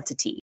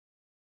quantity.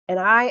 And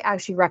I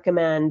actually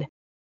recommend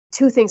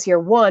 2 things here.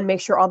 1,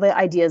 make sure all the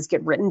ideas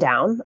get written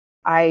down.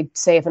 I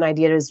say if an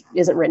idea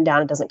isn't written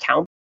down, it doesn't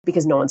count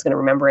because no one's going to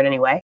remember it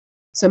anyway.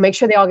 So make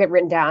sure they all get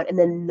written down and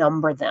then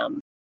number them.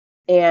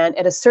 And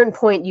at a certain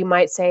point, you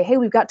might say, hey,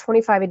 we've got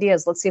 25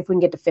 ideas. Let's see if we can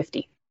get to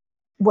 50.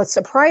 What's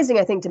surprising,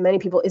 I think, to many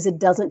people is it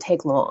doesn't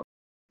take long.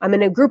 I'm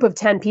in a group of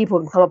 10 people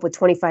who can come up with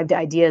 25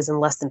 ideas in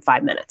less than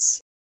 5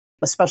 minutes,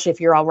 especially if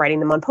you're all writing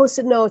them on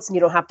Post-it notes and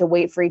you don't have to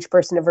wait for each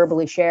person to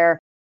verbally share.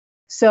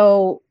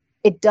 So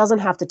it doesn't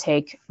have to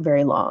take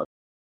very long.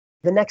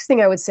 The next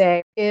thing I would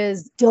say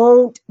is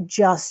don't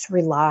just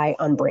rely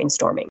on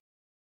brainstorming.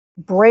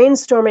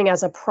 Brainstorming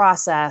as a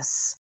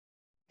process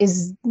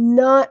is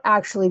not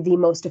actually the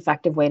most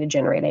effective way to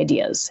generate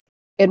ideas.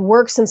 It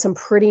works in some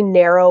pretty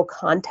narrow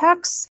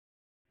contexts,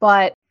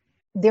 but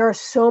there are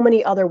so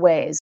many other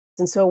ways.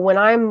 And so when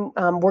I'm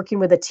working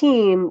with a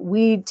team,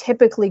 we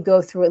typically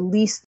go through at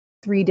least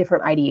 3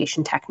 different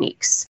ideation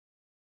techniques.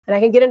 And I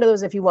can get into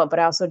those if you want, but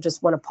I also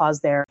just want to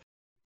pause there.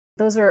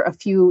 Those are a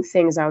few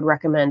things I would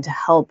recommend to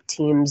help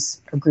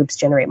teams or groups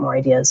generate more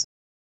ideas.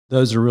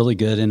 Those are really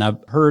good. And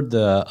I've heard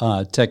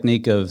the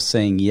technique of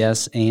saying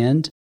yes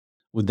and.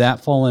 Would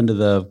that fall into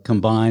the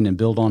combine and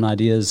build on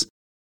ideas?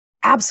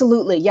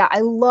 Absolutely. Yeah, I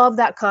love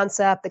that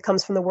concept that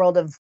comes from the world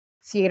of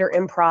theater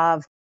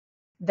improv,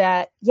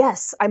 that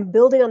yes, I'm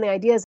building on the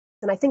ideas.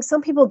 And I think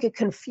some people get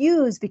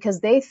confused because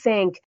they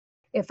think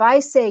if I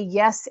say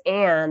yes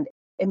and,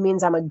 it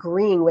means I'm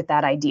agreeing with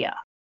that idea.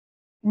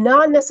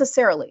 Not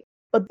necessarily,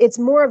 but it's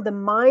more of the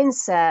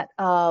mindset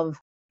of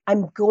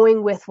I'm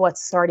going with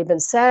what's already been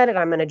said and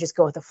I'm going to just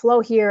go with the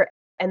flow here.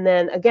 And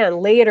then again,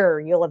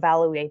 later you'll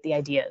evaluate the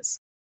ideas.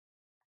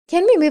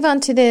 Can we move on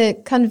to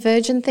the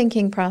convergent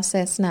thinking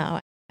process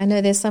now? I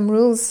know there's some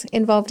rules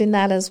involved in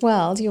that as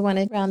well. Do you want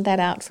to round that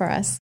out for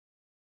us?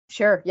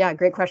 Sure. Yeah,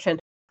 great question.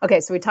 Okay,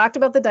 so we talked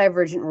about the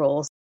divergent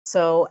rules.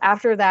 So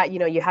after that,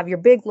 you have your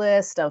big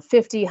list of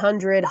 50,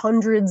 100,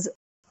 hundreds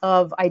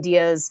of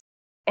ideas.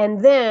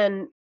 And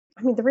then,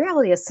 the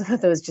reality is some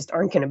of those just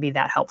aren't going to be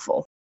that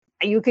helpful.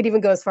 You could even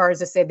go as far as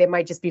to say they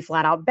might just be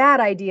flat out bad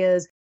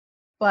ideas,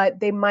 but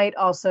they might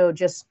also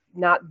just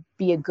not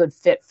be a good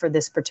fit for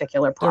this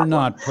particular problem. They're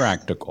not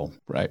practical,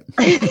 right?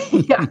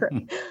 Yeah.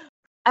 Right.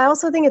 I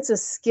also think it's a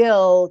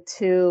skill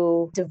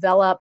to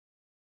develop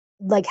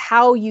like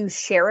how you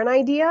share an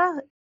idea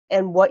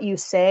and what you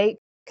say,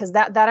 because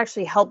that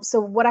actually helps. So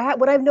what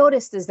I've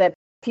noticed is that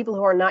people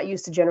who are not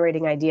used to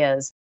generating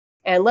ideas,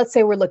 and let's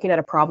say we're looking at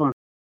a problem,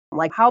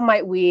 like how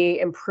might we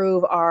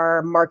improve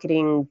our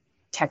marketing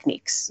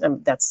techniques?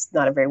 That's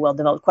not a very well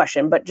developed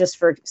question, but just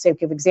for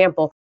sake of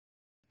example.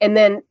 And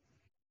then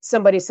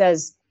somebody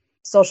says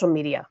social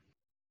media.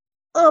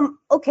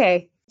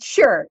 Okay,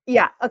 sure.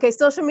 Yeah. Okay.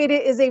 Social media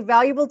is a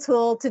valuable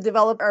tool to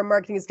develop our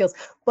marketing skills.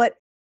 But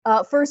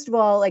first of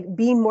all, like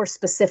being more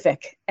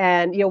specific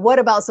and, what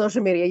about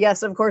social media?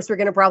 Yes, of course, we're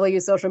going to probably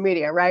use social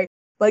media, right?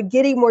 But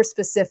getting more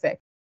specific.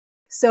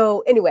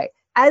 So anyway,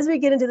 as we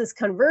get into this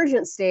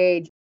convergent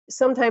stage,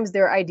 sometimes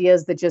there are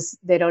ideas that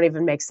they don't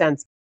even make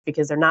sense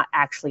because they're not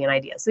actually an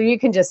idea. So you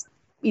can just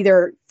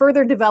either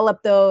further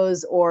develop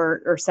those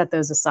or set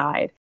those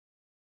aside,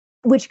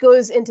 which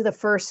goes into the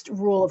first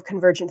rule of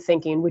convergent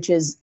thinking, which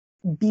is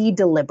be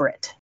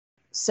deliberate.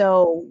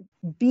 So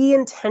be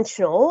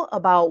intentional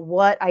about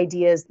what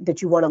ideas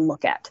that you want to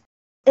look at.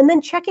 And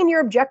then check in your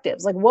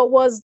objectives. Like what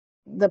was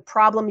the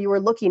problem you were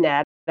looking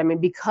at?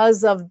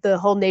 Because of the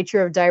whole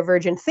nature of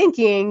divergent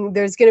thinking,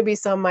 there's going to be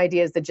some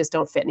ideas that just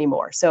don't fit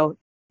anymore. So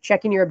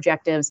checking your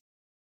objectives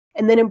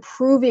and then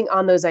improving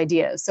on those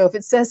ideas. So if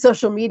it says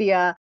social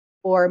media,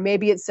 or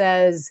maybe it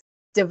says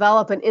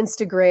develop an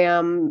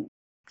Instagram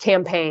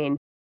campaign.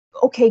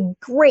 Okay,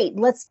 great.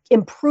 Let's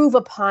improve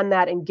upon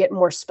that and get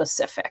more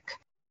specific.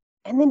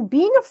 And then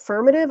being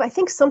affirmative, I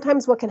think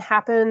sometimes what can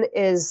happen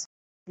is,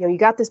 you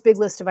got this big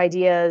list of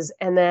ideas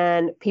and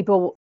then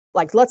people,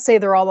 like, let's say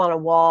they're all on a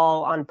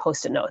wall on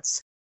Post-it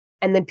notes.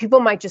 And then people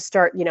might just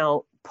start,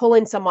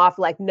 pulling some off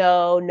like,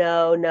 no,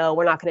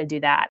 we're not going to do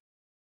that.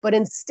 But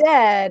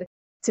instead,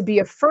 to be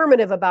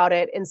affirmative about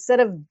it, instead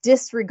of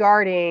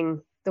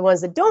disregarding the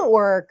ones that don't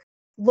work,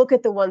 look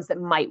at the ones that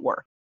might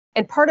work.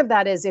 And part of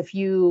that is if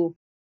you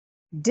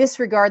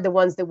disregard the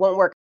ones that won't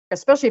work,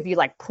 especially if you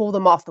like pull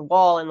them off the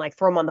wall and like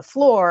throw them on the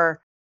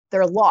floor,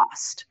 they're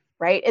lost,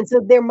 right? And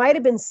so there might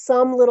have been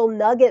some little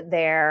nugget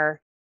there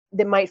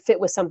that might fit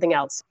with something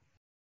else.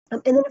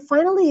 And then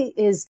finally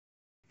is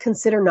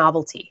consider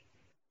novelty.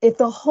 If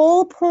the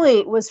whole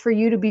point was for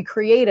you to be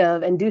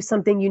creative and do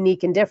something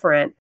unique and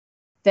different,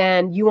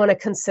 then you want to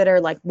consider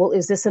like, well,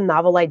 is this a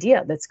novel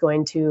idea that's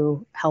going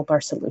to help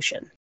our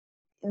solution?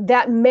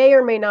 That may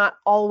or may not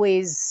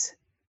always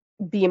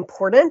be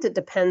important. It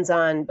depends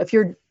on if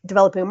you're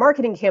developing a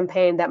marketing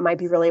campaign, that might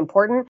be really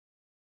important.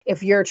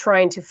 if you're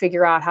trying to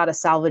figure out how to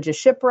salvage a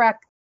shipwreck,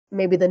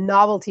 maybe the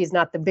novelty is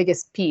not the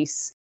biggest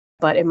piece,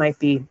 but it might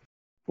be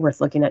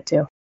worth looking at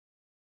too.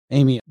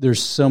 Amy,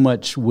 there's so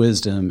much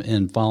wisdom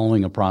in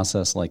following a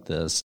process like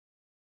this.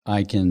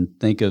 I can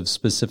think of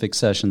specific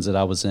sessions that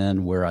I was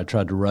in where I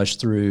tried to rush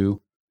through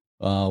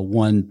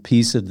one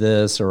piece of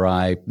this, or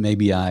I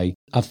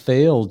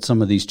failed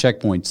some of these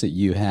checkpoints that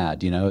you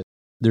had.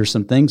 There's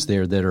some things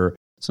there that are,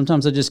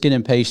 sometimes I just get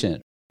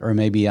impatient, or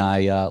maybe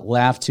I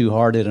laugh too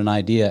hard at an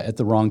idea at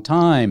the wrong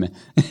time,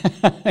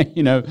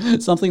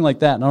 something like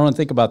that. And I don't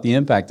think about the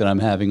impact that I'm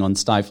having on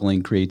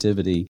stifling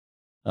creativity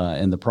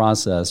in the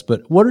process.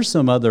 But what are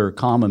some other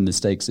common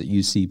mistakes that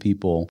you see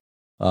people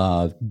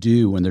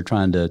do when they're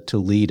trying to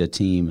lead a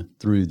team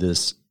through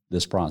this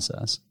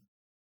process?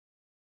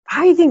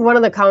 I think one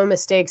of the common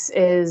mistakes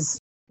is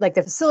like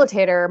the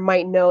facilitator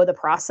might know the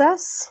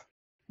process,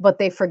 but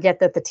they forget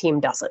that the team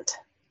doesn't.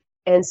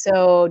 And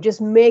so just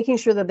making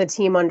sure that the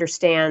team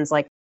understands,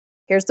 like,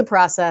 here's the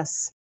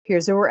process,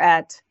 here's where we're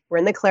at, we're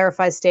in the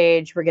clarify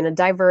stage, we're going to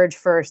diverge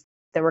first,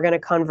 then we're going to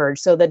converge.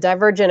 So the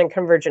divergent and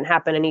convergent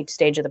happen in each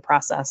stage of the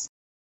process.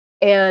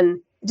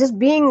 And just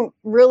being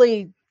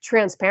really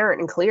transparent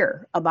and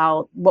clear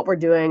about what we're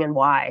doing and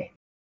why.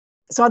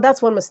 So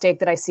that's one mistake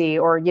that I see.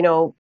 Or,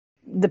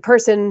 the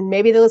person,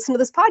 maybe they listen to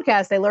this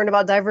podcast, they learned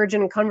about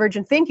divergent and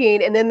convergent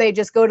thinking, and then they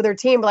just go to their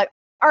team like,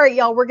 all right,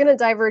 y'all, we're going to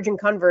diverge and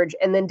converge,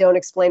 and then don't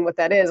explain what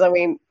that is. I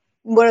mean,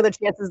 what are the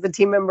chances the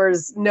team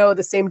members know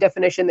the same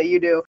definition that you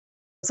do?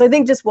 So I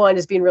think just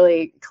being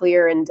really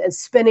clear and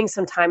spending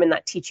some time in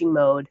that teaching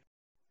mode.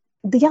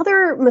 The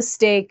other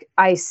mistake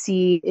I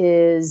see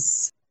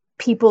is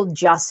people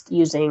just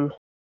using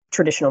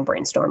traditional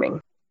brainstorming.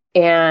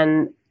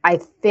 And I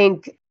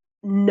think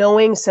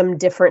knowing some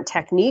different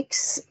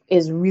techniques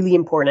is really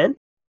important.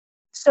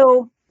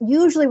 So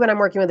usually when I'm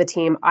working with a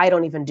team, I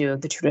don't even do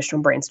the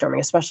traditional brainstorming,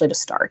 especially to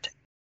start.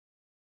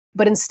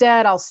 But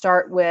instead, I'll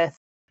start with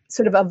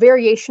sort of a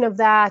variation of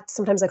that.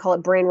 Sometimes I call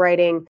it brain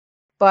writing,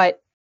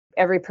 but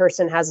every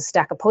person has a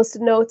stack of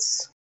Post-it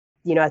notes.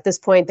 At this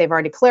point, they've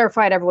already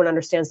clarified, everyone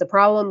understands the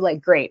problem.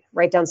 Like, great,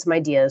 write down some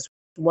ideas.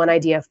 One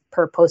idea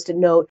per Post-it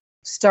note.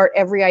 Start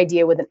every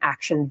idea with an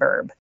action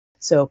verb.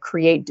 So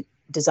create,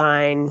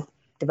 design,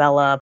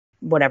 develop,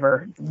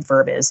 whatever the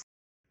verb is.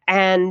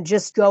 And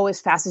just go as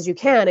fast as you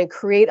can and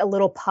create a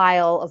little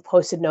pile of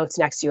Post-it notes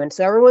next to you. And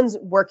so everyone's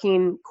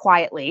working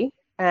quietly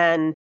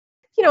and,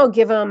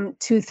 give them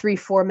 2, 3,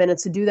 4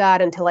 minutes to do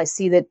that until I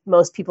see that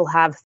most people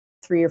have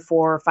 3 or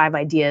 4 or 5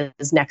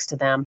 ideas next to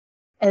them.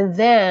 And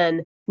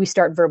then we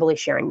start verbally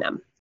sharing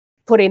them,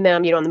 putting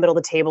them, in the middle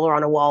of the table or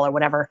on a wall or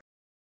whatever.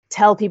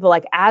 Tell people,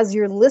 like, as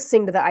you're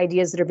listening to the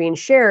ideas that are being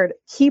shared,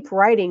 keep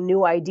writing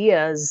new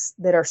ideas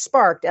that are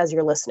sparked as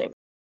you're listening.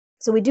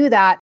 So we do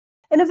that.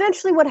 And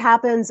eventually what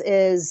happens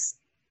is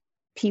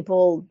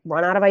people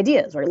run out of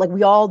ideas, right? Like,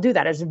 we all do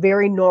that. It's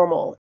very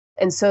normal.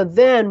 And so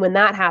then when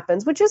that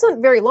happens, which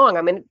isn't very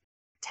long,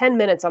 10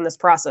 minutes on this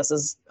process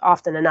is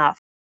often enough,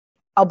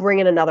 I'll bring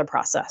in another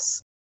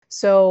process.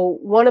 So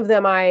one of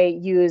them I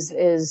use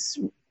is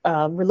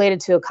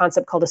related to a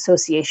concept called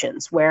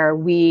associations, where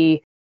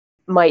we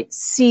might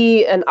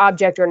see an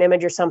object or an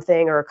image or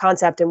something or a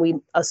concept, and we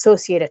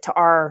associate it to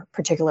our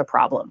particular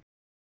problem.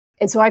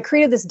 And so I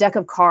created this deck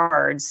of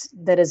cards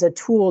that is a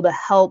tool to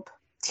help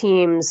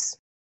teams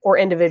or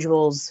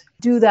individuals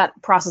do that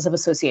process of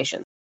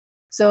association.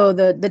 So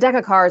the deck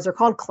of cards are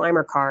called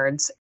Climber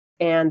cards,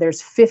 and there's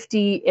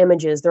 50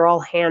 images. They're all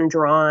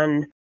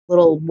hand-drawn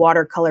little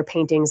watercolor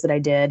paintings that I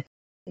did.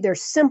 They're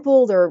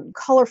simple, they're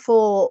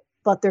colorful,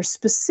 but they're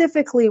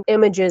specifically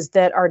images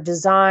that are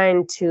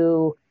designed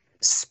to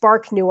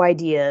spark new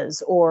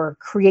ideas or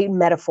create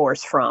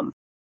metaphors from.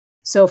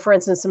 So for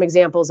instance, some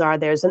examples are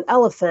there's an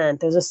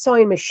elephant, there's a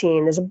sewing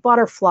machine, there's a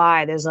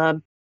butterfly, there's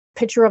a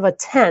picture of a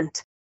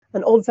tent,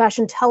 an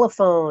old-fashioned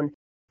telephone.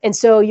 And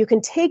so you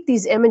can take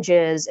these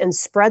images and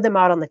spread them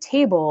out on the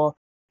table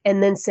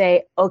and then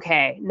say,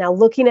 okay, now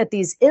looking at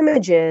these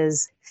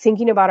images,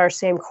 thinking about our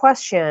same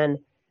question,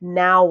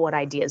 now what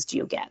ideas do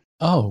you get?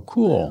 Oh,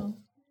 cool.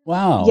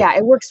 Wow. Yeah,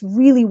 it works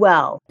really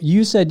well.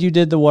 You said you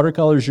did the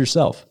watercolors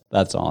yourself.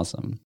 That's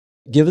awesome.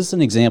 Give us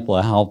an example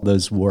of how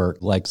those work.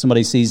 Like,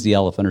 somebody sees the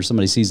elephant or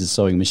somebody sees the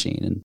sewing machine,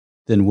 and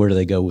then where do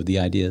they go with the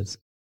ideas?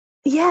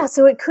 Yeah,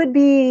 so it could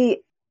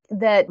be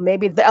that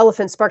maybe the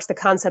elephant sparks the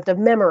concept of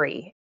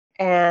memory.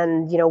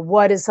 And,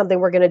 what is something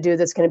we're going to do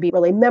that's going to be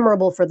really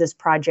memorable for this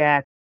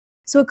project?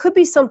 So it could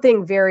be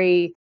something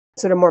very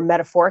sort of more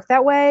metaphoric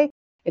that way.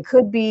 It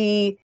could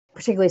be,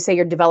 particularly say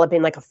you're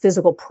developing like a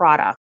physical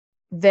product,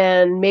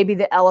 then maybe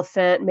the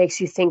elephant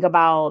makes you think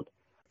about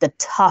the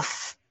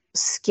tough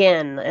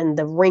skin and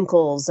the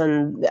wrinkles,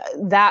 and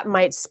that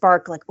might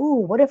spark like, ooh,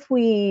 what if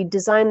we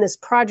design this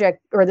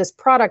project or this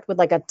product with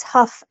like a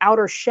tough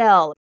outer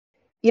shell?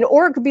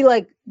 Or it could be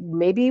like,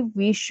 maybe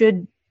we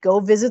should go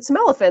visit some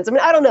elephants.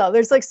 I don't know.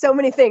 There's like so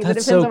many things. It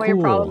depends on what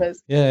your problem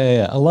is.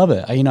 Yeah. I love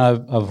it.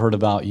 I've heard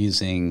about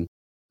using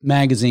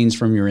magazines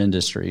from your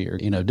industry or,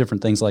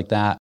 different things like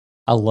that.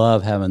 I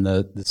love having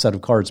the set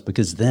of cards,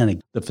 because then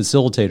the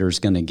facilitator is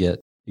going to get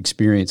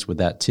experience with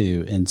that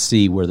too and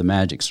see where the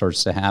magic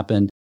starts to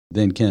happen,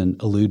 then can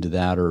allude to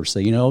that or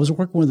say, I was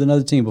working with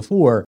another team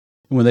before,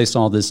 and when they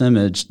saw this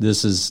image,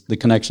 this is the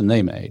connection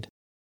they made.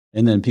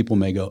 And then people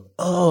may go,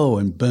 oh,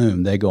 and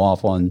boom, they go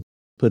off on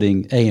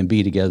putting A and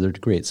B together to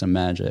create some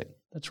magic.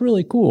 That's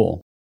really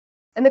cool.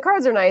 And the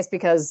cards are nice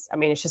because,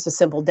 it's just a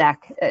simple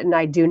deck. And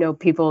I do know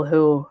people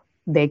who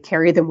they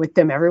carry them with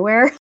them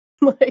everywhere.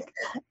 Like,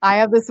 I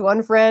have this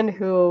one friend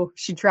who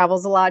she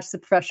travels a lot. She's a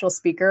professional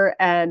speaker,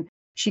 and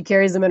she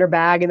carries them in her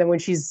bag. And then when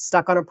she's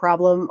stuck on a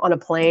problem on a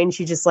plane,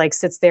 she just like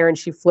sits there and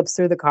she flips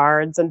through the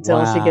cards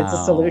until she gets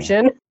a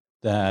solution.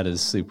 That is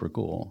super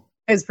cool.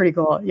 It's pretty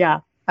cool.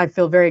 Yeah. I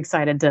feel very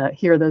excited to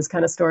hear those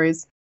kind of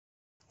stories.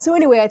 So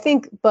anyway,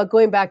 but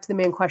going back to the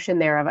main question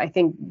there I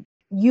think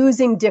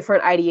using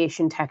different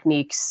ideation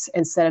techniques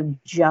instead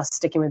of just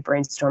sticking with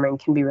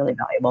brainstorming can be really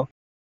valuable.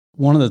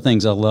 One of the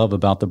things I love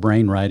about the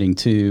brain writing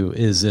too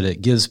is that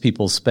it gives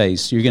people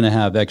space. You're going to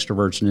have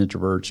extroverts and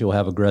introverts. You'll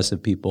have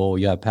aggressive people.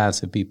 You have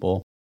passive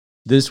people.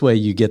 This way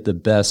you get the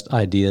best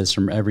ideas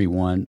from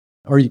everyone,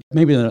 or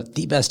maybe they're not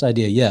the best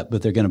idea yet,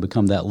 but they're going to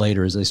become that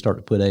later as they start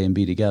to put A and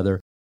B together.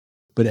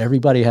 But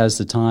everybody has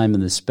the time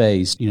and the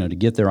space, to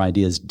get their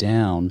ideas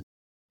down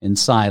in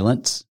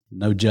silence,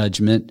 no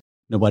judgment,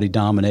 nobody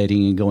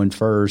dominating and going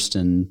first.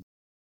 And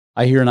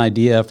I hear an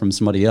idea from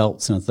somebody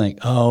else and I think,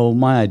 oh,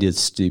 my idea's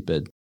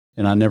stupid.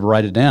 And I never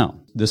write it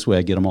down. This way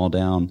I get them all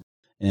down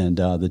and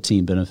the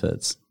team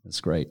benefits.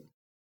 That's great.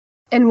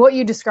 And what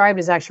you described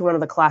is actually one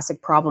of the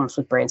classic problems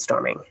with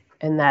brainstorming,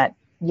 and that,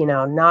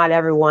 not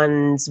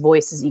everyone's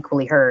voice is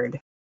equally heard.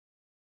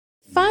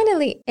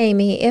 Finally,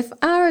 Amy, if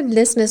our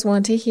listeners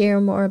want to hear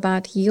more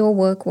about your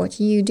work, what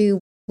you do,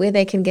 where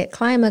they can get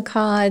Climber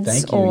cards,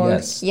 Thank you. or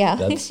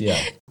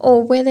Yes.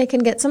 or where they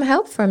can get some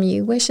help from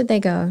you, where should they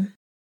go?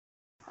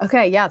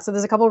 Okay, yeah. So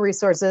there's a couple of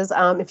resources.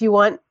 If you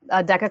want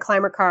a deck of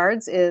Climber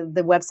cards,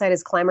 the website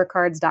is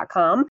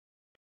climbercards.com,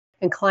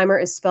 and Climber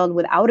is spelled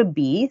without a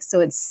B, so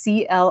it's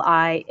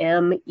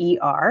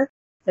CLIMER,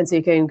 and so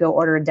you can go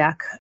order a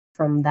deck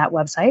from that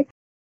website.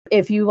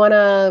 If you want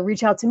to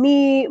reach out to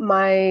me,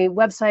 my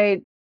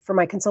website for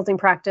my consulting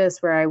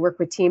practice, where I work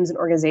with teams and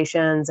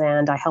organizations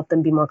and I help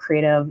them be more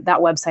creative, that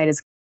website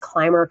is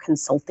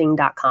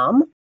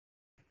climberconsulting.com.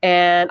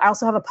 And I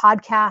also have a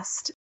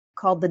podcast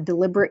called The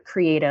Deliberate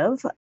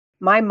Creative.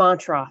 My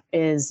mantra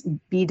is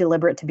be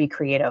deliberate to be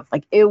creative.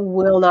 Like, it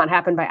will not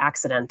happen by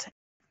accident,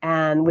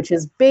 and which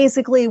is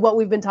basically what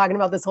we've been talking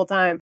about this whole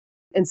time.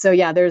 And so,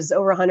 there's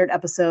over 100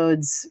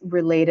 episodes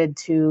related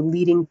to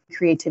leading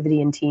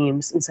creativity in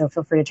teams. And so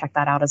feel free to check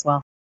that out as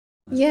well.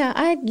 Yeah,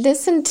 I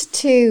listened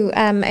to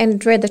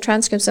and read the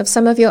transcripts of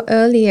some of your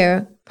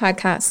earlier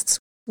podcasts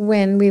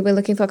when we were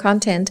looking for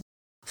content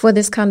for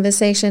this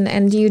conversation.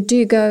 And you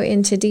do go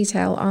into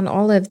detail on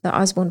all of the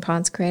Osborne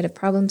Ponds creative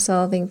problem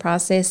solving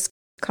process,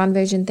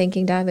 convergent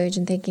thinking,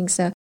 divergent thinking.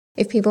 So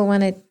if people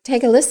want to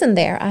take a listen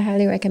there, I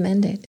highly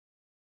recommend it.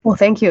 Well,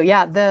 thank you.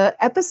 Yeah, the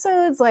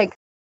episodes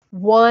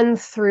 1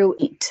 through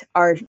 8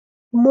 are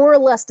more or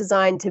less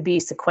designed to be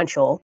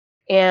sequential.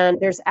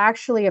 And there's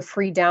actually a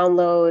free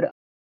download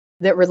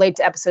that relate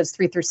to episodes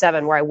 3 through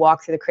 7, where I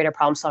walk through the creative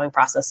problem solving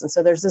process. And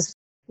so there's this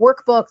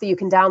workbook that you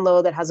can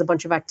download that has a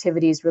bunch of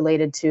activities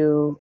related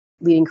to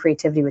leading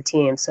creativity with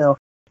teams. So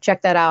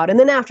check that out. And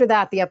then after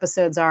that, the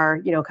episodes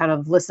are, kind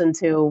of listened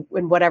to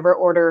in whatever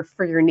order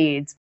for your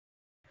needs.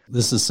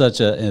 This is such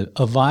a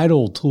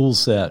vital tool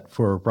set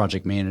for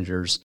project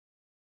managers.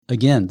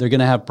 Again, they're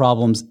going to have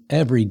problems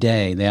every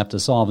day they have to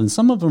solve, and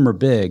some of them are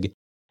big,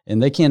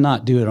 and they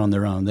cannot do it on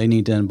their own. They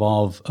need to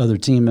involve other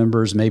team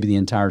members, maybe the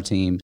entire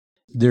team.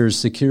 There's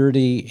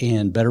security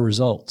and better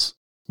results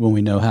when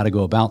we know how to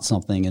go about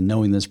something, and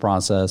knowing this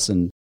process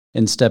and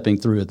stepping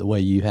through it the way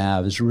you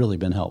have has really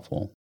been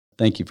helpful.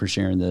 Thank you for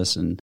sharing this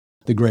and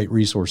the great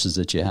resources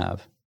that you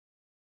have.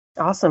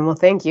 Awesome. Well,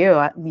 thank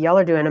you. Y'all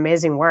are doing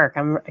amazing work.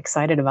 I'm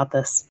excited about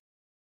this.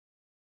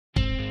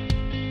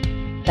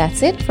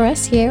 That's it for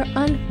us here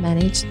on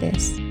Manage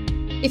This.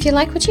 If you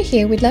like what you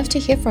hear, we'd love to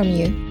hear from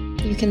you.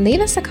 You can leave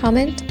us a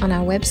comment on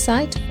our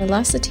website,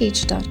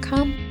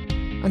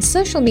 velociteach.com, on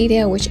social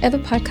media, whichever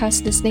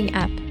podcast listening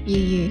app you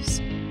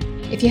use.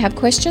 If you have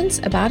questions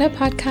about our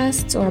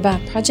podcasts or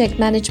about project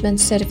management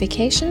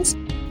certifications,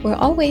 we're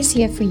always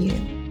here for you.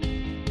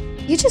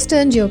 You just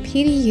earned your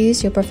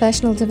PDUs, your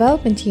professional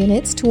development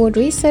units, toward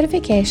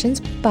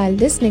recertifications by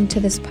listening to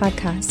this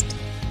podcast.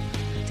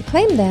 To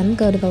claim them,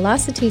 go to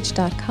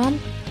velociteach.com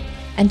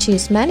and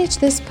choose Manage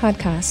This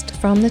Podcast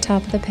from the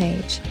top of the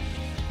page.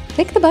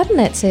 Click the button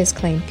that says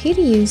Claim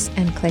PDUs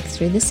and click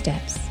through the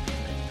steps.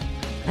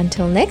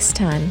 Until next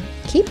time,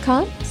 keep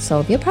calm,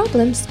 solve your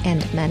problems,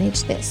 and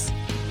manage this.